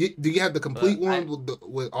 Do you have the complete but one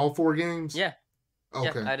with all four games? yeah,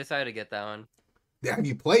 yeah, Okay. I decided to get that one. Have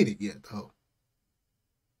you played it yet though?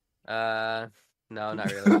 Uh, no, not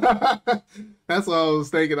really. That's what I was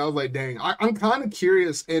thinking. I was like, dang, I'm kind of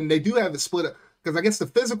curious, and they do have it split up because I guess the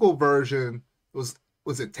physical version was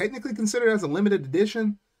it technically considered as a limited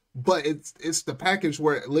edition, but it's the package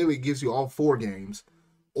where it literally gives you all four games.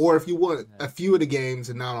 Or if you want a few of the games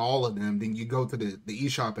and not all of them, then you go to the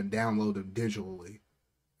eShop and download them digitally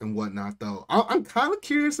and whatnot. Though I'm kind of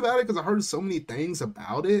curious about it because I heard so many things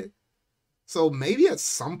about it. So maybe at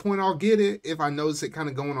some point I'll get it if I notice it kind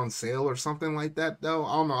of going on sale or something like that, though.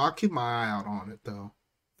 I don't know. I'll keep my eye out on it, though.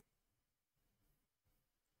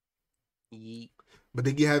 Yeet. But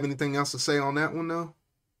did you have anything else to say on that one, though?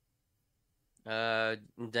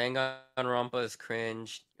 Danganronpa is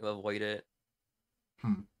cringe. Avoid it.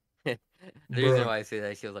 Hmm. The reason Bruh. why I say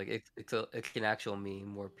that is like it's an actual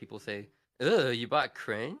meme where people say, "Ugh, you bought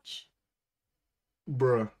cringe."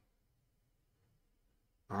 Bruh.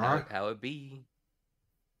 All right. How it be?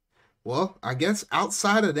 Well, I guess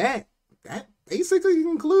outside of that, that basically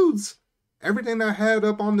concludes everything I had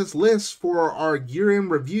up on this list for our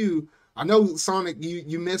year-end review. I know Sonic,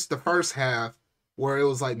 you missed the first half where it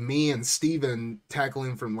was like me and Steven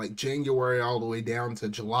tackling from like January all the way down to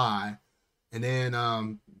July. And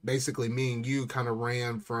then basically me and you kind of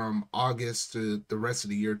ran from August to the rest of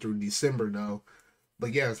the year through December though.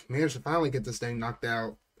 But yes, managed to finally get this thing knocked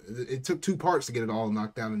out. It took two parts to get it all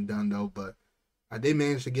knocked out and done though, but I did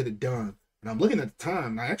manage to get it done. And I'm looking at the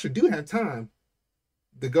time. I actually do have time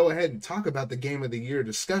to go ahead and talk about the game of the year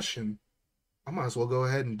discussion. I might as well go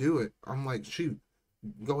ahead and do it. I'm like, shoot,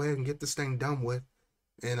 go ahead and get this thing done with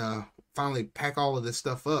and finally pack all of this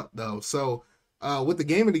stuff up though. So with the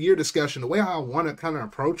game of the year discussion, the way I want to kind of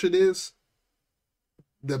approach it is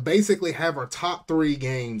to basically have our top three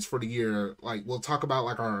games for the year. Like we'll talk about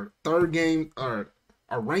like our third game or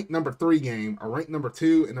our rank number three game, our rank number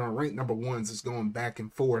two, and our rank number ones is going back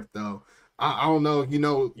and forth though. I don't know if you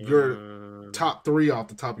know your top three off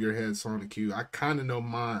the top of your head, Sonic Q. I kind of know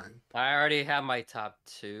mine. I already have my top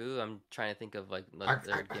two. I'm trying to think of like the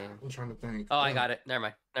third game. I'm trying to think. Oh, I got it. Never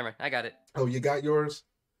mind. I got it. Oh, you got yours?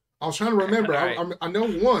 I was trying to remember. All right. I know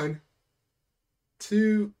one,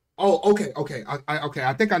 two. Oh, okay. Okay.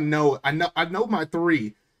 I think I know. I know my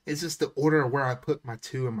three. It's just the order of where I put my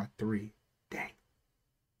two and my three. Dang.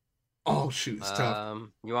 Oh shoot, it's tough.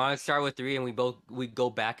 You want to start with three, and we go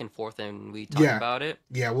back and forth, and we talk Yeah, about it.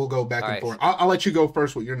 yeah. We'll go back All and right. forth. I'll let you go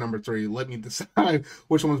first with your number three. Let me decide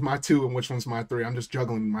which one's my two and which one's my three. I'm just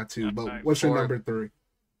juggling my two. But All right. what's your number three?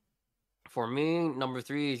 For me, number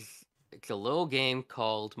three is it's a little game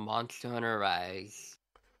called Monster Hunter Rise.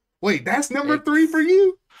 Wait, that's number three for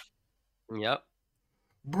you, Yep.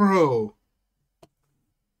 bro?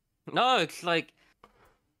 No, it's like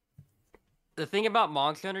the thing about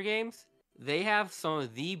Monster Hunter games. They have some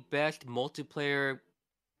of the best multiplayer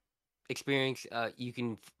experience you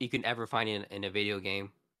can ever find in a video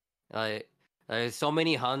game. Like there's so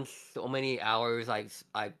many hunts, so many hours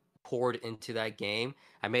I poured into that game.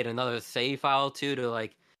 I made another save file too to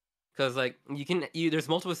like, cause like there's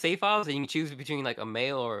multiple save files and you can choose between like a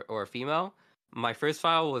male or a female. My first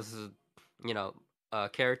file was, a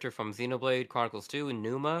character from Xenoblade Chronicles 2 and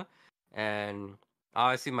Numa, and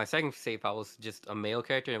obviously my second save file was just a male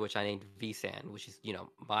character which I named Vsan, which is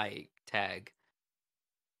my tag.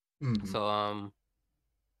 Mm-hmm. So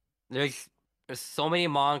there's so many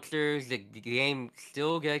monsters. The game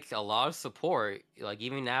still gets a lot of support, like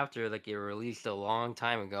even after like it released a long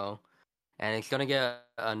time ago, and it's gonna get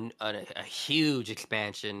a huge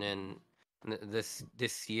expansion in this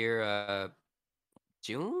year,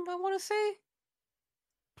 June, I want to say.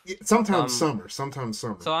 Yeah, sometimes summer.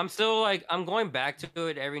 So I'm still like I'm going back to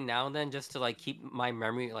it every now and then just to like keep my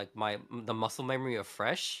memory, like the muscle memory of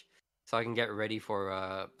fresh, so I can get ready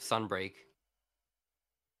for Sunbreak.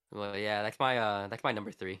 Well, yeah, that's my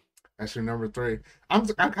number three. That's your number three. I'm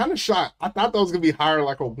kind of shocked. I thought that was gonna be higher,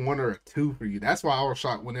 like a one or a two for you. That's why I was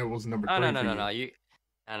shocked when it was number Oh, three no, for you. no.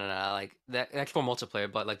 I don't know. Like that's for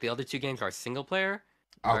multiplayer, but like the other two games are single player,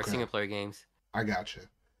 Okay, single player games. I got you.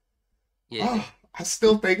 Yeah. Oh, I'm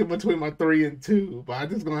still thinking between my three and two, but I'm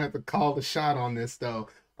just gonna have to call the shot on this though.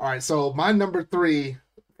 All right, so my number three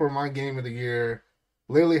for my game of the year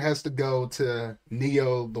literally has to go to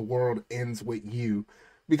Neo: The World Ends with You,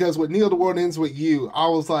 because with Neo: The World Ends with You, I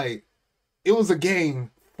was like, it was a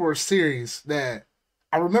game for a series that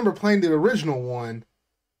I remember playing the original one,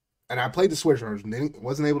 and I played the Switch version.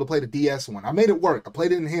 Wasn't able to play the DS one. I made it work. I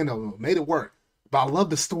played it in handheld, made it work. But I love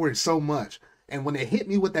the story so much. And when they hit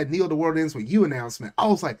me with that Neo: The World Ends with You announcement, I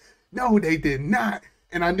was like, no, they did not.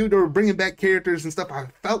 And I knew they were bringing back characters and stuff. I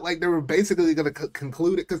felt like they were basically going to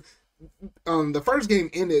conclude it because the first game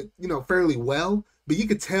ended, fairly well, but you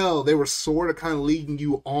could tell they were sort of kind of leading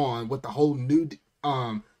you on with the whole the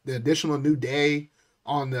additional new day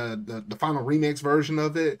on the final remix version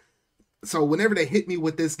of it. So whenever they hit me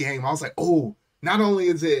with this game, I was like, oh, not only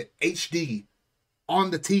is it HD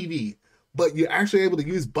on the TV, but you're actually able to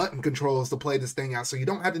use button controls to play this thing out. So you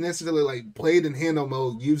don't have to necessarily like play it in handheld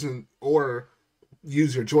mode or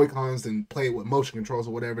use your Joy-Cons and play it with motion controls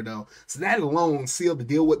or whatever though. So that alone sealed the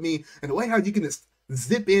deal with me. And the way how you can just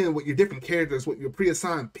zip in with your different characters with your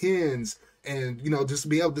pre-assigned pins and just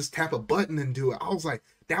be able to just tap a button and do it. I was like,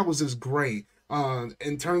 that was just great.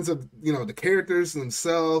 In terms of the characters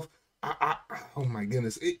themselves, oh my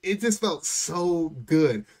goodness, it just felt so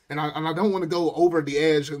good, and I don't want to go over the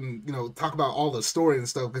edge and talk about all the story and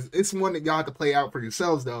stuff because it's one that y'all have to play out for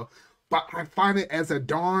yourselves though. But I find it as a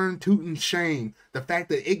darn tootin' shame the fact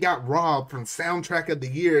that it got robbed from Soundtrack of the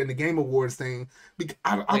Year in the Game Awards thing. Wait,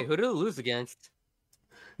 who did it lose against?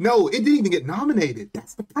 No, it didn't even get nominated.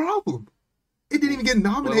 That's the problem. It didn't even get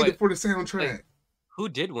nominated for the soundtrack. Wait, who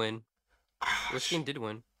did win? Which game did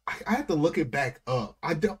win? I have to look it back up.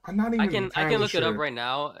 I'm not even. I can look it up right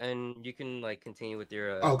now, and you can like continue with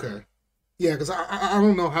your. Okay. Yeah, because I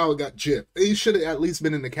don't know how it got gypped. It should have at least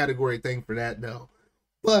been in the category thing for that though.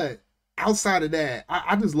 But outside of that,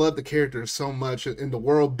 I just love the characters so much in the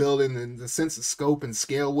world building and the sense of scope and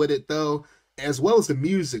scale with it though, as well as the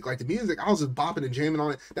music. Like the music, I was just bopping and jamming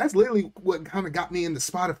on it. That's literally what kind of got me into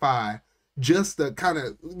Spotify. Just to kind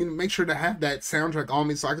of make sure to have that soundtrack on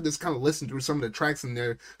me so I could just kind of listen through some of the tracks in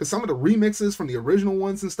there. Because some of the remixes from the original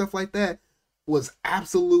ones and stuff like that was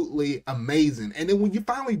absolutely amazing. And then when you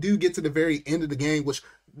finally do get to the very end of the game, which,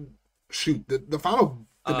 shoot, the final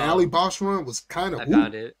finale boss run was kind of... I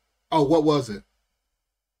found it. Oh, what was it?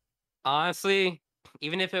 Honestly,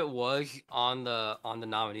 even if it was on the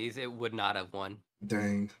nominees, it would not have won.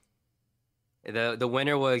 Dang. The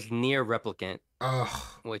winner was Nier Replicant. Ugh.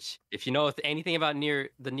 Which, if you know anything about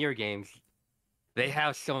the Nier games, they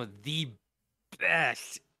have some of the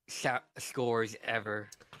best scores ever.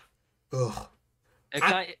 Ugh.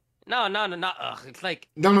 No, no, no, not. Ugh. It's like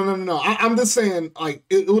No. I'm just saying, like,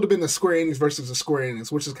 it would have been the Square Enix versus the Square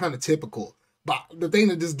Enix, which is kind of typical. But the thing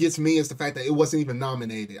that just gets me is the fact that it wasn't even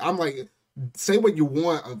nominated. I'm like, say what you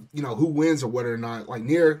want of, who wins or whether or not. Like,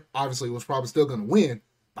 Nier obviously was probably still going to win,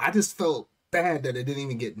 but I just felt bad that it didn't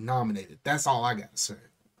even get nominated. That's all I got to say.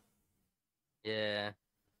 yeah,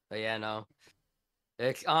 but yeah, no.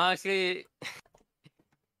 It's honestly,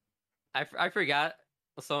 I forgot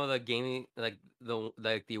some of the gaming the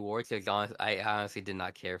awards. I honestly did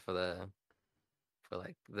not care for the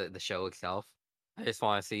show itself. I just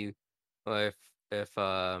want to see if if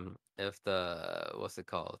the what's it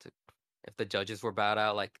called, if the judges were bowed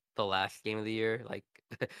out like the last game of the year, like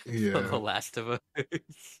Yeah, The Last of Us.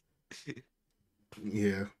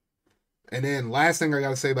 yeah. And then last thing I got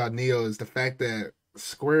to say about Neo is the fact that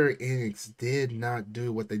Square Enix did not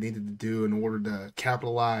do what they needed to do in order to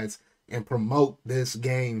capitalize and promote this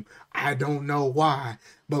game. I don't know why,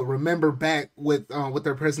 but remember back with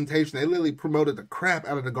their presentation, they literally promoted the crap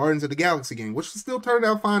out of the Guardians of the Galaxy game, which still turned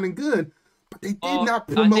out fine and good. But they did Well, not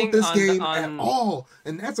I promote think this game at on all,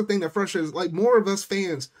 and that's the thing that frustrates. Like more of us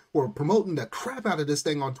fans were promoting the crap out of this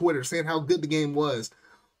thing on Twitter, saying how good the game was,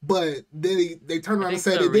 but they turned I around and think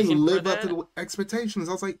said the it didn't reason for live up to that, the expectations.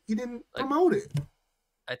 I was like, you didn't like promote it.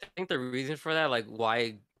 I think the reason for that, like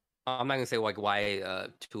why I'm not gonna say like why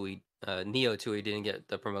Neo Tui didn't get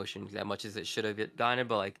the promotion that much as it should have gotten it,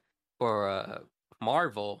 but like for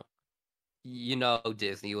Marvel,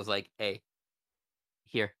 Disney was like, hey,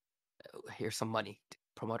 here, here's some money.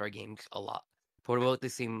 Promote our games a lot. Promote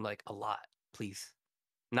this game like a lot, please.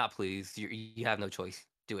 Not please. You have no choice.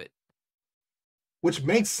 Do it. Which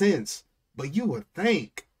makes sense. But you would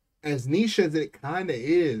think, as niche as it kind of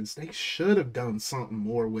is, they should have done something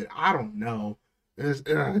more with. I don't know.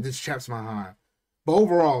 It just chaps my heart. But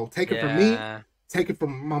overall, take it from me. Yeah. Take it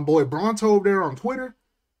from my boy Bronto over there on Twitter.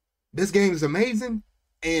 This game is amazing,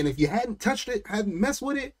 and if you hadn't touched it, hadn't messed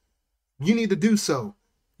with it, you need to do so.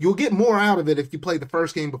 You'll get more out of it if you play the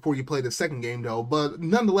first game before you play the second game, though. But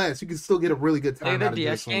nonetheless, you can still get a really good Play time the out of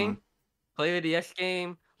DS this game. one. Play the DS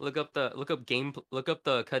game. Look up the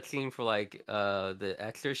cutscene for like the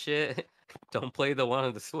extra shit. Don't play the one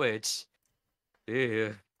on the Switch. Yeah.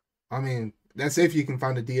 I mean, that's if you can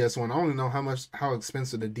find a DS one. I don't know how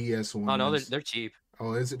expensive the DS Oh one no, is. they're cheap.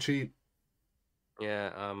 Oh, is it cheap? Yeah.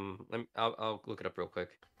 I'll look it up real quick.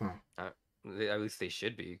 Huh. At least they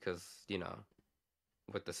should be, because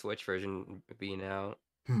with the Switch version being out.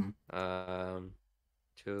 Hmm. Um,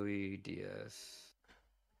 Tui DS.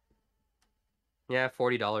 Yeah,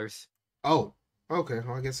 $40. Oh, okay.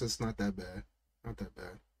 Well, I guess it's not that bad. Not that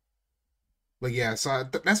bad. But yeah, so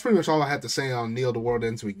that's pretty much all I have to say on Neil the World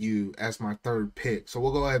Ends With You as my third pick. So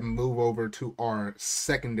we'll go ahead and move over to our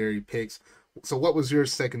secondary picks. So what was your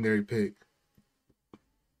secondary pick?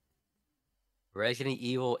 Resident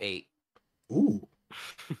Evil 8. Ooh.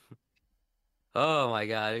 Oh my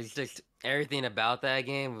god, it's just everything about that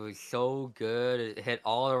game was so good. It hit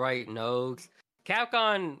all the right notes.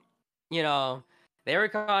 Capcom, you know, they were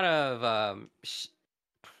kind of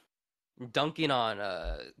dunking on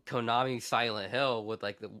Konami Silent Hill with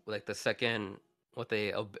the second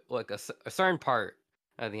a certain part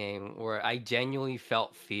of the game where I genuinely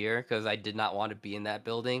felt fear because I did not want to be in that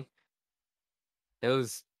building.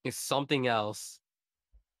 It's something else.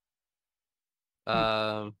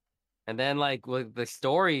 Um, and then like with the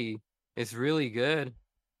story is really good.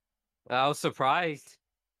 I was surprised,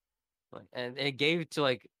 and it gave to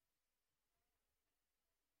like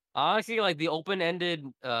honestly like the open ended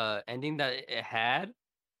ending that it had.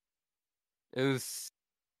 It was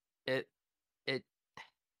it it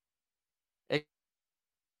it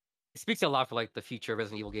speaks a lot for like the future of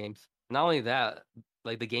Resident Evil games. Not only that,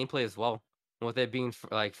 like the gameplay as well. With it being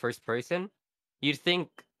like first person, you'd think,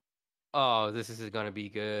 oh, this is gonna be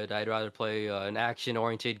good. I'd rather play an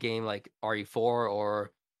action-oriented game like RE4,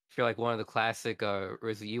 or if you're like one of the classic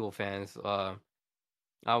Resident Evil fans, I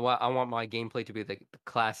want my gameplay to be the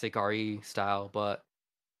classic RE style. But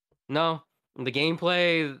no, the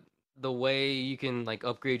gameplay, the way you can like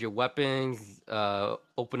upgrade your weapons,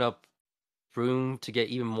 open up room to get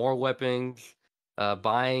even more weapons,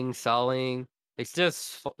 buying, selling, it's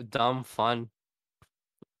just dumb fun.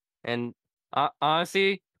 And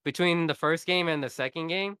honestly, between the first game and the second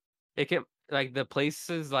game, it can like the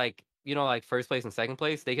places like like first place and second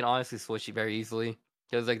place, they can honestly switch it very easily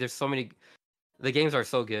because like there's so many. The games are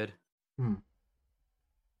so good. Hmm.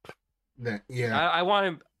 Yeah. I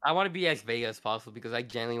want to be as vague as possible because I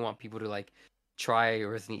genuinely want people to like try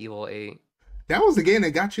Resident Evil 8. That was the game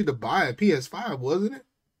that got you to buy a PS5, wasn't it?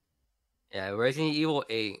 Yeah, Resident Evil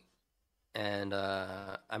 8, and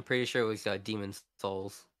I'm pretty sure it was Demon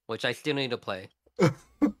Souls which I still need to play.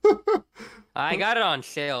 I got it on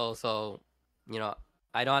sale, so you know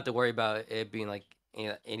I don't have to worry about it being like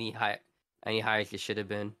any higher as it should have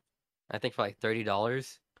been. I think for like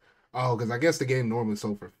 $30. Oh, because I guess the game normally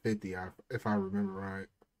sold for 50, if I remember right.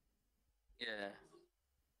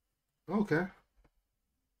 Yeah. Okay.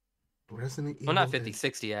 Resident Well, Evil not 50, 8.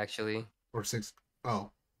 60 actually. Or 6.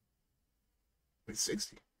 Oh, it's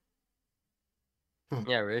 60. Huh.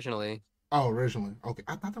 Yeah, originally. Oh, originally. Okay.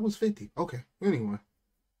 I thought that was 50. Okay. Anyway.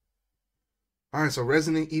 All right. So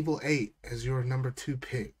Resident Evil 8 is your number 2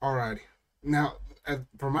 pick. All righty. Now,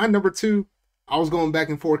 for my number 2, I was going back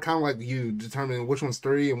and forth, kind of like you, determining which one's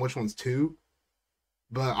 3 and which one's 2.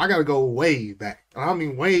 But I got to go way back. I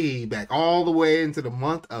mean, way back. All the way into the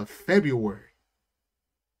month of February.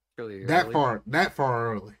 Really That early. that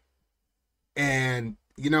far early. And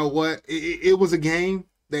you know what? It was a game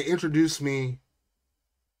that introduced me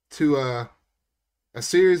to a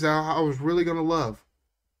series that I was really gonna love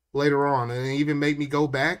later on, and it even made me go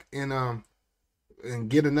back and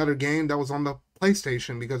get another game that was on the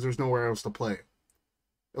PlayStation because there's nowhere else to play.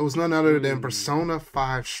 It was none other than Mm. Persona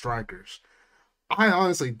 5 Strikers. I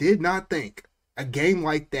honestly did not think a game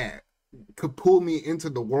like that could pull me into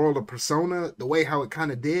the world of Persona the way how it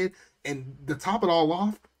kind of did. And to top it all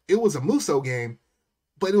off, it was a Muso game,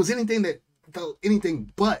 but it was anything that felt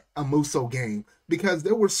anything but a Muso game because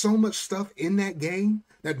there was so much stuff in that game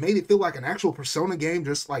that made it feel like an actual Persona game,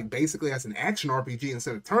 just like basically as an action RPG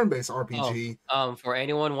instead of turn-based Oh, RPG. for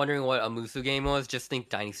anyone wondering what a Musu game was, just think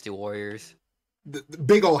Dynasty Warriors. The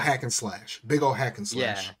big old hack and slash, big old hack and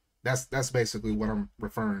Yeah. slash. That's basically what I'm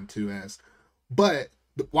referring to as. But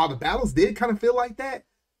while the battles did kind of feel like that,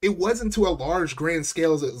 it wasn't to a large grand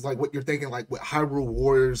scale as it was like what you're thinking, like with Hyrule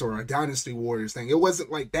Warriors or a Dynasty Warriors thing. It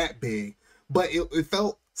wasn't like that big, but it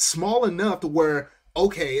felt small enough to where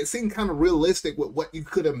okay, it seemed kind of realistic with what you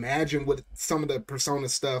could imagine with some of the Persona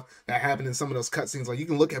stuff that happened in some of those cutscenes. Like you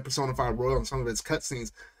can look at Persona 5 Royal and some of its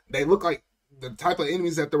cutscenes, they look like the type of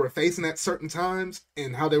enemies that they were facing at certain times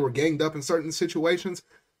and how they were ganged up in certain situations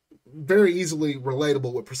very easily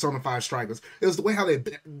relatable with Persona 5 Strikers. It was the way how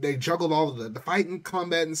they juggled all of the fighting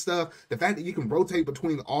combat and stuff. The fact that you can rotate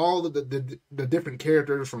between all of the different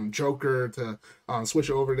characters from Joker to switch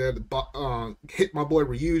over there to hit my boy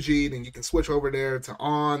Ryuji, then you can switch over there to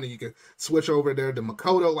On, and you can switch over there to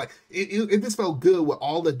Makoto. Like it just felt good with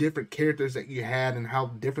all the different characters that you had and how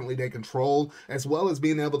differently they controlled, as well as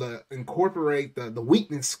being able to incorporate the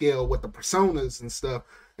weakness scale with the personas and stuff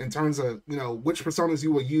in terms of which personas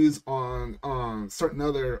you will use on certain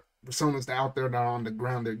other personas that out there that are on the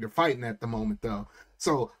ground that you're fighting at the moment though.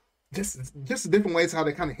 So just different ways how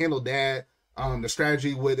they kind of handle that. The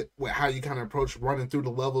strategy with how you kind of approach running through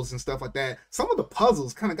the levels and stuff like that. Some of the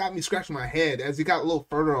puzzles kind of got me scratching my head as you got a little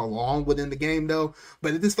further along within the game though,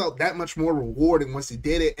 but it just felt that much more rewarding once you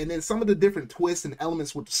did it. And then some of the different twists and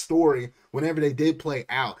elements with the story whenever they did play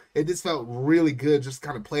out, it just felt really good just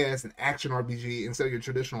kind of play as an action RPG instead of your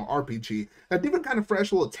traditional RPG. A different kind of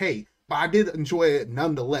fresh little take, but I did enjoy it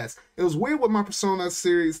nonetheless. It was weird with my Persona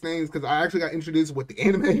series things because I actually got introduced with the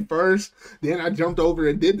anime first, then I jumped over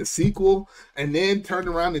and did the sequel, and then turned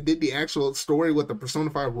around and did the actual story with the Persona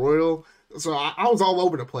 5 Royal. So I was all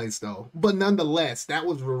over the place though. But nonetheless, that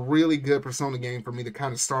was a really good Persona game for me to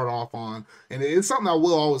kind of start off on. And it's something I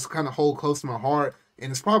will always kind of hold close to my heart.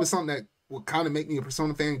 And it's probably something that will kind of make me a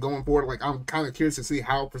Persona fan going forward. Like I'm kind of curious to see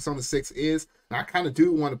how Persona 6 is. And I kind of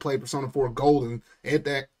do want to play Persona 4 Golden if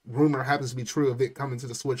that rumor happens to be true of it coming to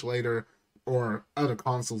the Switch later or other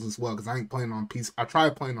consoles as well. Because I ain't playing on PC. I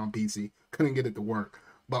tried playing on PC, couldn't get it to work.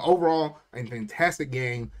 But overall, a fantastic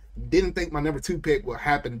game. Didn't think my number 2 pick would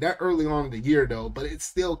happen that early on in the year though, but it's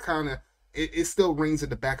still kind of it still rings at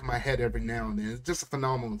the back of my head every now and then. It's just a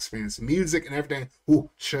phenomenal experience. Music and everything. Ooh,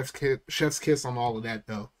 chef's kiss on all of that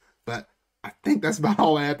though. But I think that's about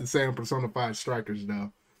all I had to say on Persona 5 Strikers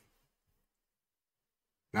though.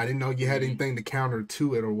 I didn't know you had Mm. anything to counter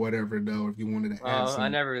to it or whatever though, if you wanted to add I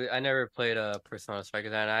some. never played a Persona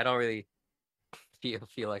Strikers, and I don't really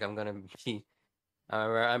feel like I'm gonna be.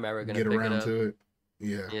 I'm ever gonna Get pick it around up. to it.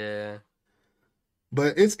 Yeah. Yeah.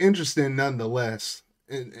 But it's interesting nonetheless,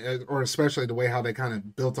 or especially the way how they kind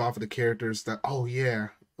of built off of the characters. That oh yeah,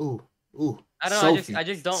 ooh ooh, I don't know. Sophie, I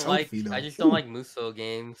just don't Sophie I though. just don't Ooh. like Muso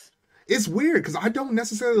games. It's weird because I don't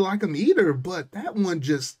necessarily like them either, but that one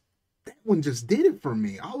just did it for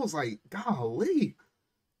me. I was like, golly,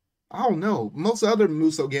 I don't know. Most other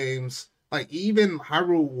Muso games, like even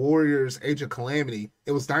Hyrule Warriors Age of Calamity,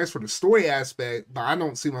 it was nice for the story aspect, but I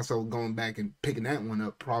don't see myself going back and picking that one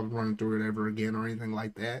up, probably running through it ever again or anything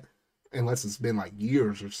like that, unless it's been like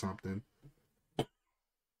years or something.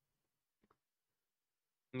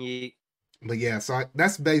 Ye- But yeah, so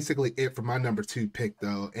that's basically it for my number 2 pick,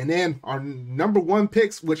 though. And then our number 1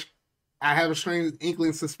 picks, which I have a strange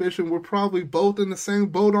inkling suspicion we're probably both in the same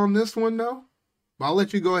boat on this one, though. But I'll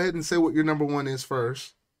let you go ahead and say what your number 1 is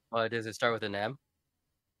first. Does it start with an M?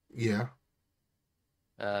 Yeah,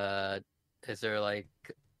 Uh, is there like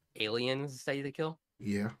aliens that you to kill?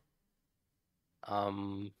 yeah.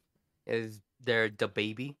 Um, is there the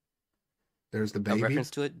baby? There's the A baby.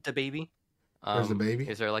 reference to it, the baby? There's the baby.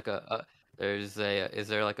 Is there like is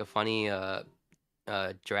there like a funny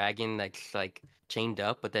dragon that's like chained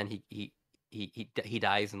up, but then he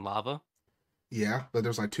dies in lava? Yeah, but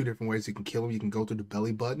there's like 2 different ways you can kill him. You can go through the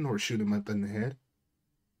belly button or shoot him up in the head.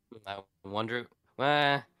 I wonder.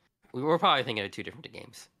 We were probably thinking of two different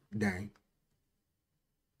games. Dang.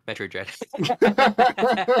 Metroid Dread.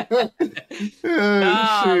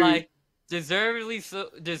 Shoot. Like deservedly.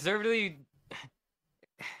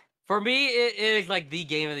 For me, it is like the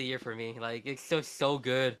game of the year for me. Like it's so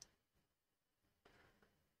good.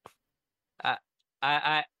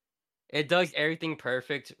 I it does everything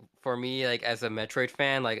perfect for me. Like as a Metroid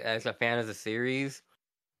fan, like as a fan of the series,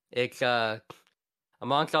 it's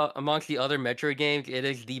amongst the other Metroid games, it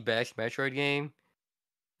is the best Metroid game.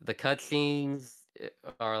 The cutscenes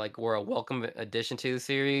were a welcome addition to the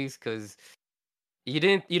series because you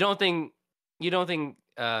don't think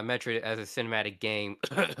Metroid as a cinematic game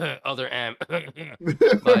other M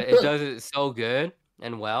but it does it so good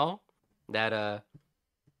and well that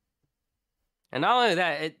and not only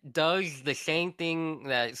that, it does the same thing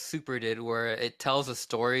that Super did, where it tells a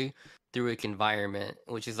story through its environment,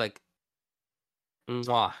 which is like,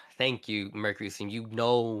 mwah, thank you, Mercury Steam. You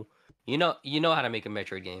know how to make a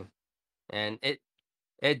Metroid game, and it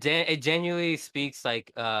genuinely speaks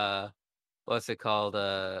like what's it called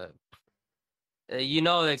you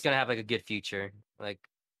know that it's gonna have like a good future, like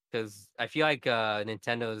because I feel like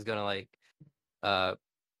Nintendo is gonna like uh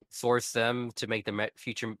source them to make the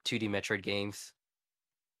future 2D Metroid games.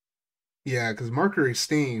 Yeah, because Mercury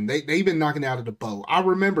Steam, they've been knocking out of the boat. I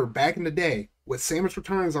remember back in the day with Samus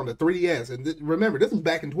Returns on the 3DS, and remember, this was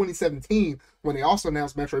back in 2017 when they also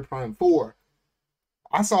announced Metroid Prime 4.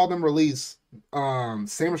 I saw them release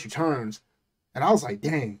Samus Returns, and I was like,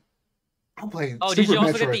 dang, I played Oh, did Super you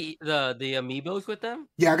also get Metroid. the amiibos with them?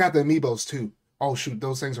 Yeah, I got the amiibos too. Oh shoot,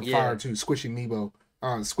 those things are fire Yeah, too. Squishy amiibo,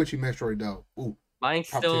 Squishy Metroid though. Ooh, mine's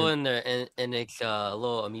top still tier. in its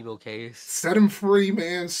little amiibo case. Set them free,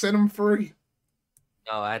 man. Set them free,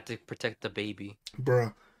 Oh, I had to protect the baby.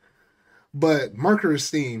 bruh. But Mercury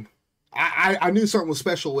Steam, I knew something was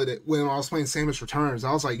special with it when I was playing Samus Returns.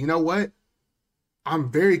 I was like, you know what?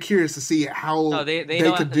 I'm very curious to see No, how they they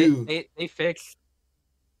know could do. they fixed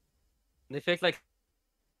like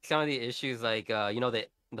some of the issues, like you know the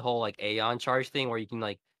whole like Aeon charge thing where you can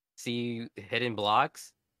like see hidden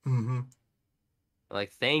blocks. Hmm.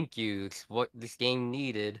 Like, thank you. It's what this game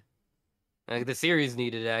needed. Like the series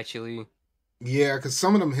needed actually. Yeah, because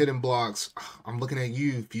some of them hidden blocks, I'm looking at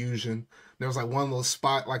you, Fusion. There was like one little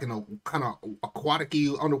spot, like in a kind of aquatic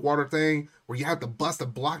underwater thing, where you have to bust a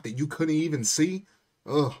block that you couldn't even see.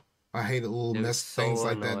 Ugh, I hated little It was mess things so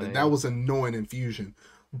like that. That annoying. was annoying in Fusion.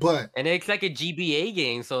 But And it's like a GBA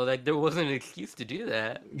game, so like there wasn't an excuse to do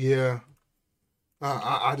that. yeah,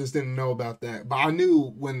 I just didn't know about that. But I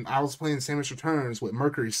knew when I was playing Samus Returns with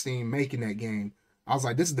Mercury Steam making that game, I was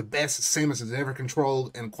like, this is the best Samus has ever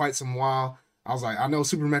controlled in quite some while. I was like, I know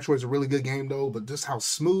Super Metroid is a really good game though, but just how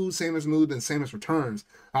smooth Samus moved and Samus Returns,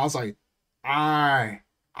 I was like, I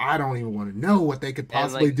I don't even want to know what they could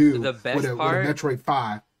And possibly like do with a Metroid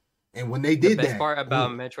 5. And when they the did best that, part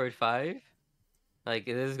about ooh, Metroid 5, like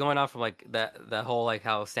this is going off from like that whole like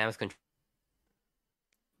how Samus control.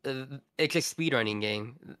 It's a speedrunning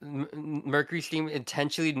game. Mercury Steam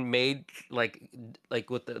intentionally made like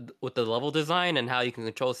with the level design and how you can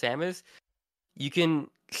control Samus, you can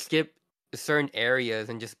skip certain areas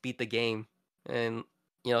and just beat the game. And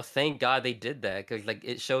you know, thank God they did that because like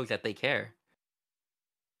it shows that they care.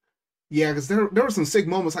 yeah, because there were some sick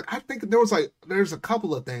moments. Like I think there's a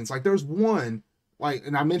couple of things. Like there's one, like,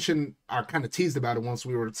 and I kind of teased about it once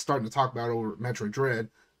we were starting to talk about it over Metroid Dread,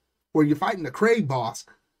 where you're fighting the Kraid boss.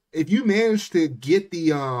 If you manage to get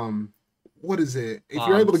the what is it? If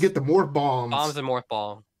you're able to Bombs, get the morph bombs, bombs and morph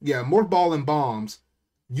ball. yeah, morph ball and bombs,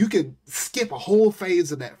 you could skip a whole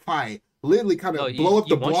phase of that fight. Literally kind No, of blow up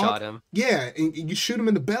the you one shot block. him. Yeah, and you shoot him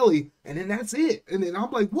in the belly, and then that's it. And then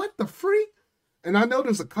I'm like, what the freak? And I know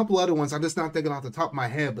there's a couple other ones I'm just not thinking off the top of my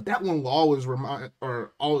head, but that one will always remind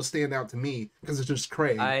or always stand out to me because it's just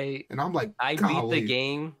Craig. I And I'm like, I beat the golly.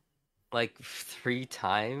 game like 3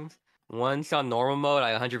 times. Once on normal mode,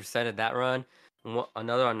 I 100%ed that run.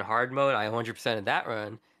 Another on hard mode. I 100% of that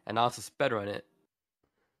run, and also sped run it.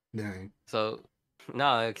 Dang. So,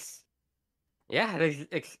 no, it's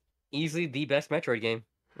easily the best Metroid game,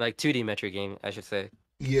 like 2D Metroid game, I should say.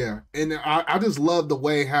 Yeah, and I just love the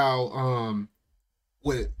way how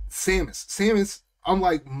with Samus,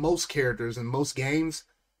 unlike most characters in most games,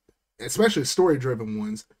 especially story driven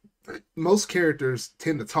ones, most characters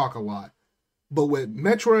tend to talk a lot. But with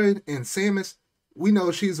Metroid and Samus, we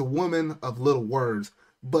know she's a woman of little words.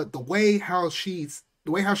 But the way how she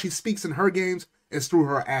speaks in her games is through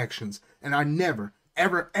her actions. And I never,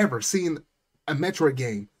 ever, ever seen a Metroid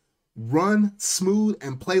game run smooth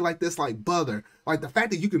and play like this, like butter. Like the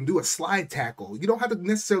fact that you can do a slide tackle. You don't have to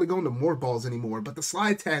necessarily go into more balls anymore, but the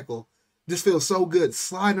slide tackle just feels so good.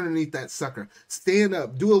 Slide underneath that sucker. Stand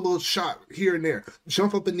up. Do a little shot here and there.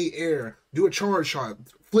 Jump up in the air. Do a charge shot.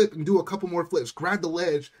 Flip and do a couple more flips. Grab the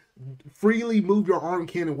ledge. Freely move your arm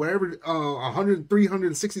cannon wherever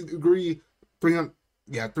 360 degree 300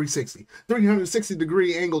 yeah 360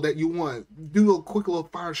 degree angle that you want. Do a quick little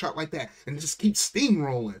fire shot like that and just keep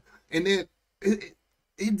steamrolling. And then it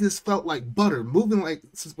just felt like butter. Moving like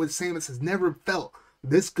with Samus has never felt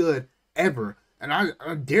this good ever. And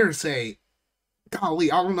I dare say,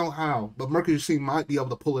 golly, I don't know how, but Mercury Steam might be able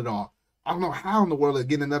to pull it off. I don't know how in the world they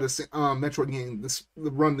get another Metroid game this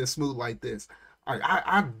run this smooth like this.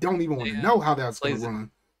 I don't even want to know how that's going to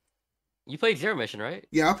run. You played Zero Mission, right?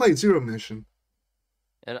 Yeah, I played Zero Mission.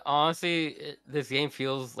 And honestly, this game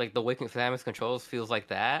feels like the way Samus controls feels like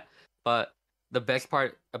that. But the best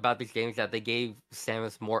part about this game is that they gave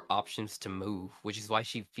Samus more options to move, which is why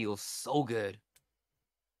she feels so good.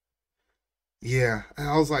 Yeah, and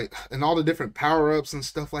I was like, and all the different power ups and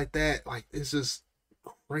stuff like that, like it's just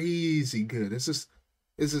crazy good. It's just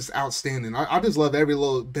outstanding. I just love every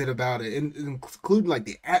little bit about it, and including like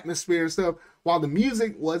the atmosphere and stuff. While the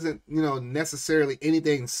music wasn't, necessarily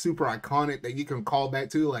anything super iconic that you can call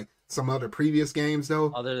back to, like some other previous games,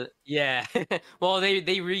 though. Yeah. Well, they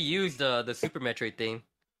reused the Super Metroid theme,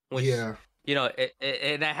 which yeah,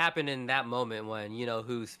 that happened in that moment when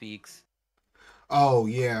who speaks. Oh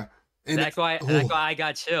yeah, and that's why I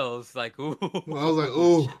got chills. Like, ooh. Well, I was like,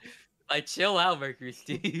 ooh. Like, chill out, Mercury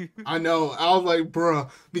Steve. I know. I was like,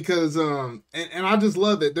 bruh, because and I just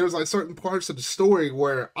love it. There's like certain parts of the story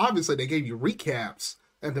where obviously they gave you recaps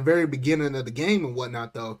at the very beginning of the game and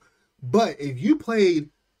whatnot, though. But if you played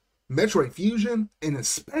Metroid Fusion and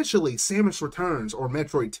especially Samus Returns or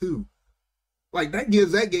Metroid 2, like that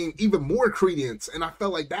gives that game even more credence. And I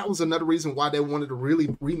felt like that was another reason why they wanted to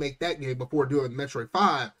really remake that game before doing Metroid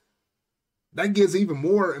 5. That gives even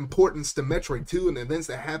more importance to Metroid 2 and the events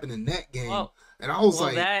that happen in that game. Well, and I was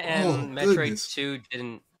like, that and Metroid goodness. 2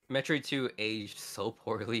 didn't. Metroid 2 aged so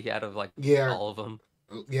poorly out of like all of them.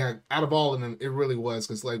 Yeah, out of all of them, it really was.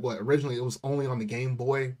 Because like originally it was only on the Game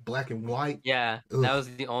Boy, black and white. Yeah, Ugh. That was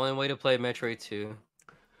the only way to play Metroid 2.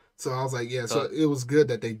 So I was like, yeah, so it was good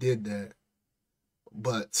that they did that.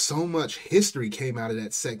 But so much history came out of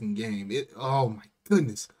that second game. Oh my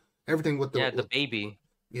goodness. Everything with the baby.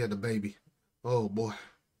 Yeah, the baby. Oh boy.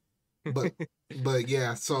 But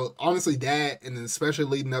yeah, so honestly that, and then especially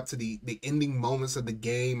leading up to the ending moments of the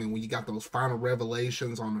game, and when you got those final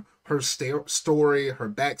revelations on her story, her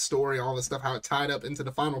backstory, all the stuff, how it tied up into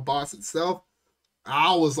the final boss itself,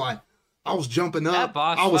 I was jumping up.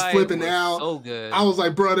 I was flipping out. So good. I was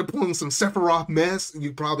like, bro, they're pulling some Sephiroth mess.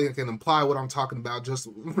 You probably can imply what I'm talking about just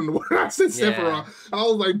from the word I said Sephiroth. I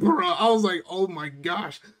was like, bro, oh my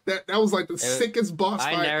gosh. That was like the sickest boss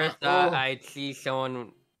fight. I never thought I'd see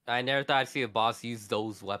someone. I never thought I'd see a boss use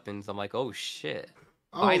those weapons. I'm like, oh shit.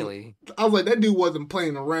 Finally. I was like, that dude wasn't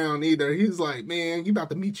playing around either. He's like, man, you about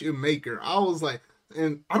to meet your maker. I was like,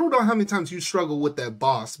 and I don't know how many times you struggle with that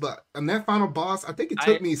boss, but on that final boss, I think it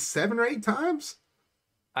took me 7 or 8 times.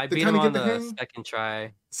 I beat him on the second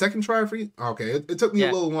try. Second try for you? Okay, it took me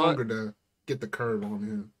a little longer to get the curve on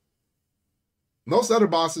him. Most other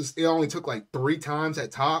bosses, it only took like 3 times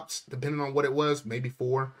at tops, depending on what it was, maybe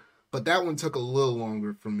 4. But that one took a little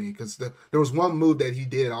longer for me because there was one move that he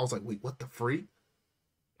did. I was like, wait, what the freak?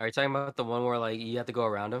 Are you talking about the one where like you have to go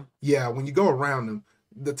around him? Yeah, when you go around him.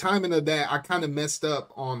 The timing of that, I kind of messed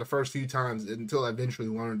up on the first few times until I eventually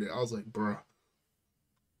learned it. I was like, bruh.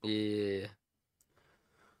 Yeah.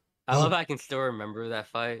 I love how I can still remember that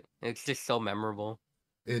fight. It's just so memorable.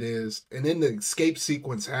 It is. And then the escape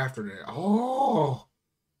sequence after that. Oh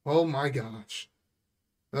my gosh.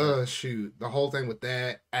 Shoot. The whole thing with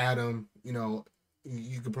that, Adam,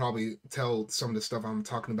 you could probably tell some of the stuff I'm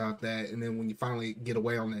talking about that. And then when you finally get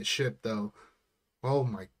away on that ship, though, oh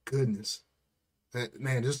my goodness.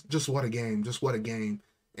 Man, just what a game. Just what a game.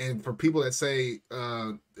 And for people that say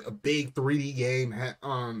a big 3D game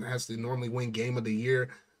has to normally win Game of the Year,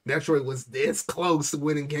 Metroid was this close to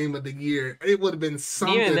winning Game of the Year. It would have been And even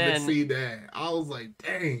something to then, see that. I was like,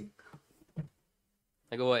 dang.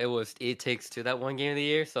 like what it was, It Takes Two that one game of the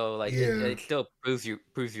year. So like Yeah. it still proves you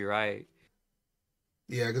right.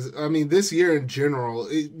 Yeah, because I mean, this year in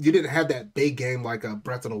general, you didn't have that big game like a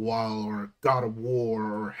Breath of the Wild or God of War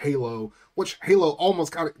or Halo, which Halo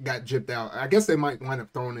almost kind of got gypped out. I guess they might wind up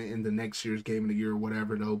throwing it in the next year's Game of the Year or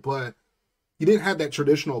whatever, though. But you didn't have that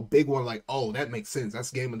traditional big one like, oh, that makes sense.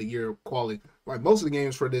 That's Game of the Year quality. Like most of the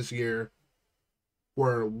games for this year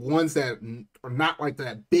were ones that are not like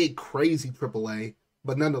that big, crazy AAA,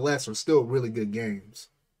 but nonetheless are still really good games.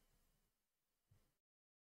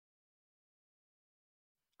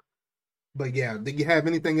 But yeah, did you have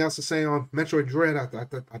anything else to say on Metroid Dread?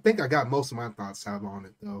 I think I got most of my thoughts out on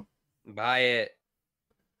it though. Buy it.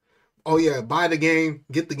 Oh yeah, buy the game,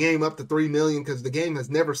 get the game up to 3 million because the game has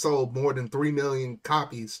never sold more than 3 million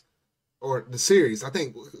copies, or the series. I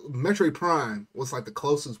think Metroid Prime was like the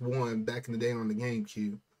closest one back in the day on the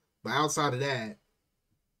GameCube, but outside of that,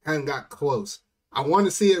 hadn't got close. I want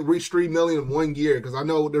to see it reach 3 million in 1 year because I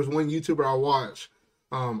know there's one YouTuber I watch,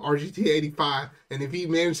 RGT85, and if it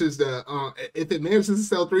manages to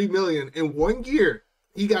sell 3 million in 1 year,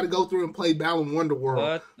 he got to go through and play Balan Wonderworld.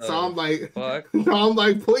 What So I'm like, fuck? I'm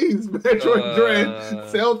like, please, Metroid Dread,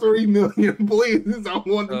 sell 3 million, please. I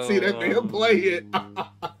want to see that man play it.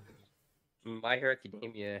 My Hero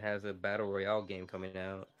Academia has a battle royale game coming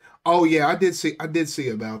out. Oh yeah, I did see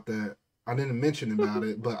about that. I didn't mention about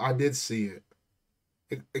it, but I did see it.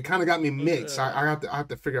 It kind of got me mixed. I have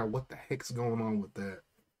to figure out what the heck's going on with that.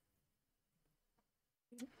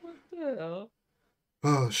 What the hell?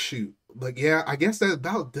 Oh shoot. But yeah, I guess that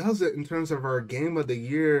about does it in terms of our game of the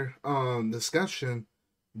year discussion.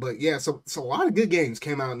 But yeah, so a lot of good games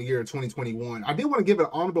came out in the year of 2021. I did want to give an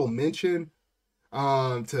honorable mention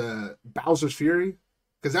to Bowser's Fury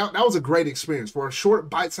because that was a great experience for a short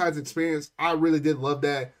bite-sized experience. I really did love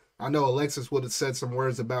that. I know Alexis would have said some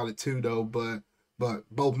words about it too though, but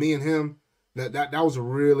both me and him, that was a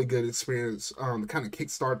really good experience to kind of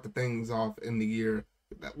kickstart the things off in the year.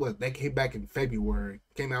 They came back in February,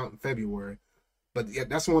 came out in February, but yeah,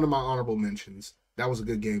 that's one of my honorable mentions. That was a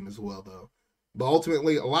good game as well though. But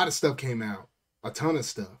ultimately, a lot of stuff came out, a ton of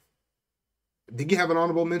stuff. Did you have an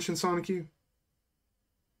honorable mention, Sonic U?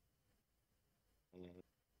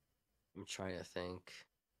 I'm trying to think.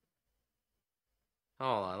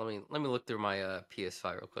 Hold on, let me look through my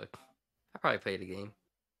PS5 real quick. I probably played a game.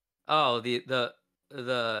 Oh,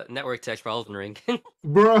 the network test for Elden Ring.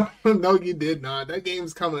 Bro, no, you did not. That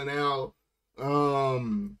game's coming out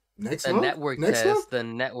next The month. network Next test, month? the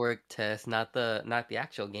network test, not the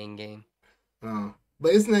actual game. Oh,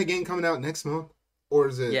 but isn't that game coming out next month, or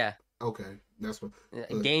is it? Yeah, Okay, that's what.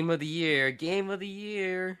 But, game of the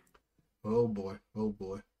year. oh boy, oh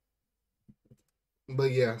boy.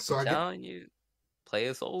 But yeah, so I'm I get. telling you, play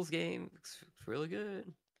a Souls game. It's really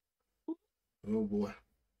good. Oh boy.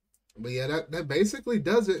 But yeah, that basically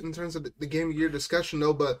does it in terms of the game of year discussion,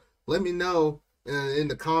 though. But let me know in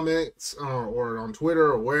the comments or on Twitter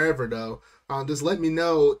or wherever, though. Just let me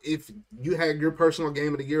know if you had your personal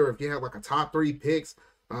game of the year, or if you have like a top 3 picks.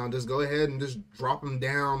 Just go ahead and just drop them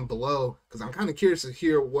down below because I'm kind of curious to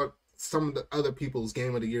hear what some of the other people's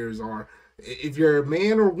game of the years are. If you're a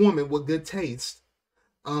man or woman with good taste,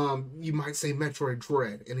 you might say Metroid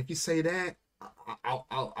Dread, and if you say that,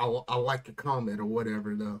 I'll like your comment or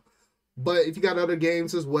whatever, though. But if you got other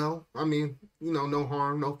games as well, I mean, no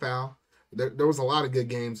harm, no foul. There was a lot of good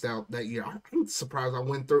games out that year. I'm surprised I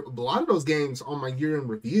went through a lot of those games on my year in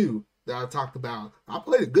review that I talked about. I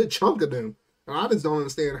played a good chunk of them, and I just don't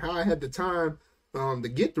understand how I had the time to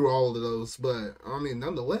get through all of those. But I mean,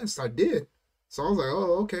 nonetheless, I did. So I was like,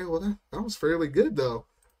 oh, okay, well that was fairly good though.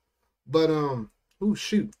 But oh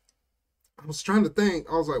shoot, I was trying to think.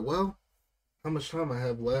 I was like, well, how much time I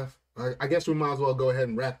have left? I guess we might as well go ahead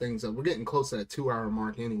and wrap things up. We're getting close to that 2 hour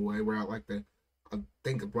mark anyway. We're at like I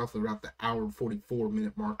think roughly around the hour 44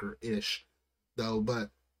 minute marker ish, though. But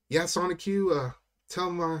yeah, Sonic Q, tell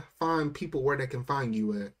my fine people where they can find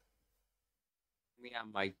you at. Me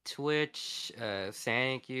on my Twitch,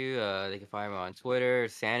 Sanic U. They can find me on Twitter,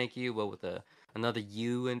 Sanic U, but with another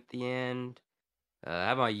U at the end. I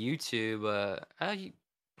have my YouTube.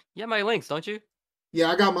 You have my links, don't you? Yeah,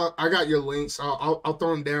 I got your links. I'll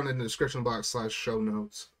throw them down in the description box / show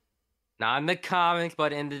notes. Not in the comments,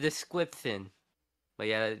 but in the description. But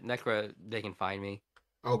yeah, that's where they can find me.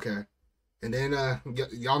 Okay. And then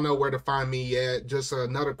y'all know where to find me at. Just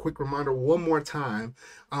another quick reminder one more time.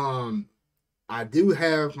 I do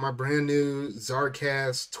have my brand new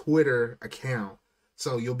Zarcast Twitter account.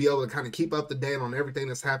 So you'll be able to kind of keep up to date on everything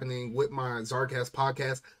that's happening with my Zarcast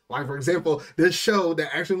podcast. Like, for example, this show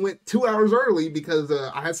that actually went 2 hours early because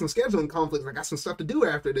I had some scheduling conflicts. I got some stuff to do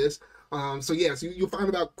after this. So yes, you'll find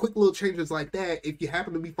about quick little changes like that. If you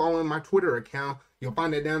happen to be following my Twitter account, you'll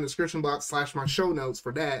find that down in the description box / my show notes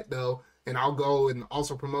for that, though. And I'll go and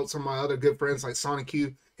also promote some of my other good friends like Sonic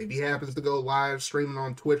Q. If he happens to go live streaming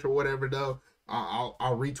on Twitch or whatever, though,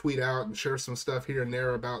 I'll retweet out and share some stuff here and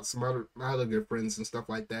there about some my other good friends and stuff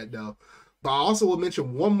like that, though. But I also will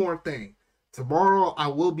mention one more thing. Tomorrow I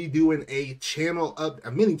will be doing a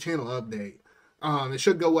mini channel update. It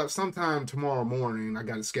should go up sometime tomorrow morning. I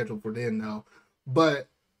got it scheduled for then, though. But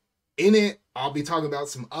in it, I'll be talking about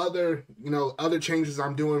some other changes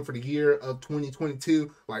I'm doing for the year of 2022.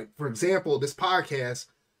 Like, for example, this podcast.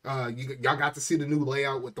 Y'all got to see the new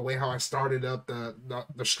layout with the way how I started up the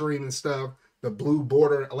stream and stuff. The blue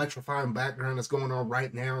border electrifying background that's going on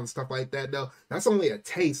right now and stuff like that, though. That's only a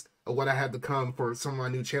taste of what I have to come for some of my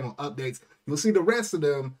new channel updates. You'll see the rest of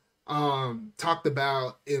them talked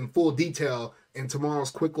about in full detail in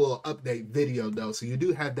tomorrow's quick little update video, though. So you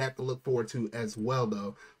do have that to look forward to as well,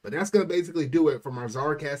 though. But that's going to basically do it for my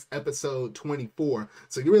Zarcast episode 24.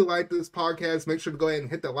 So if you really like this podcast, make sure to go ahead and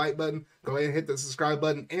hit the like button. Go ahead and hit the subscribe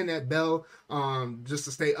button and that bell just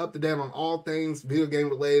to stay up to date on all things video game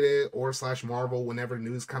related or / Marvel whenever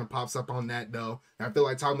news kind of pops up on that, though. And I feel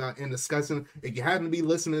like talking about and discussing. If you happen to be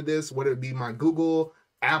listening to this, whether it be my Google,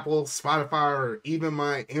 Apple, Spotify, or even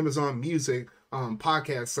my Amazon Music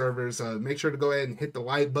podcast servers, make sure to go ahead and hit the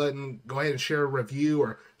like button. Go ahead and share a review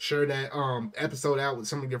or share that episode out with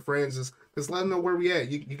some of your friends. Just let them know where we at.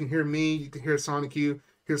 You can hear me, you can hear Sonic Q,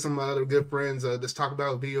 hear some of my other good friends just talk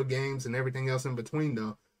about video games and everything else in between,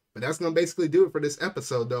 though. But that's gonna basically do it for this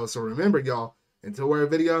episode, though. So remember, y'all, until we're a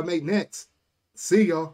video I make next, see y'all.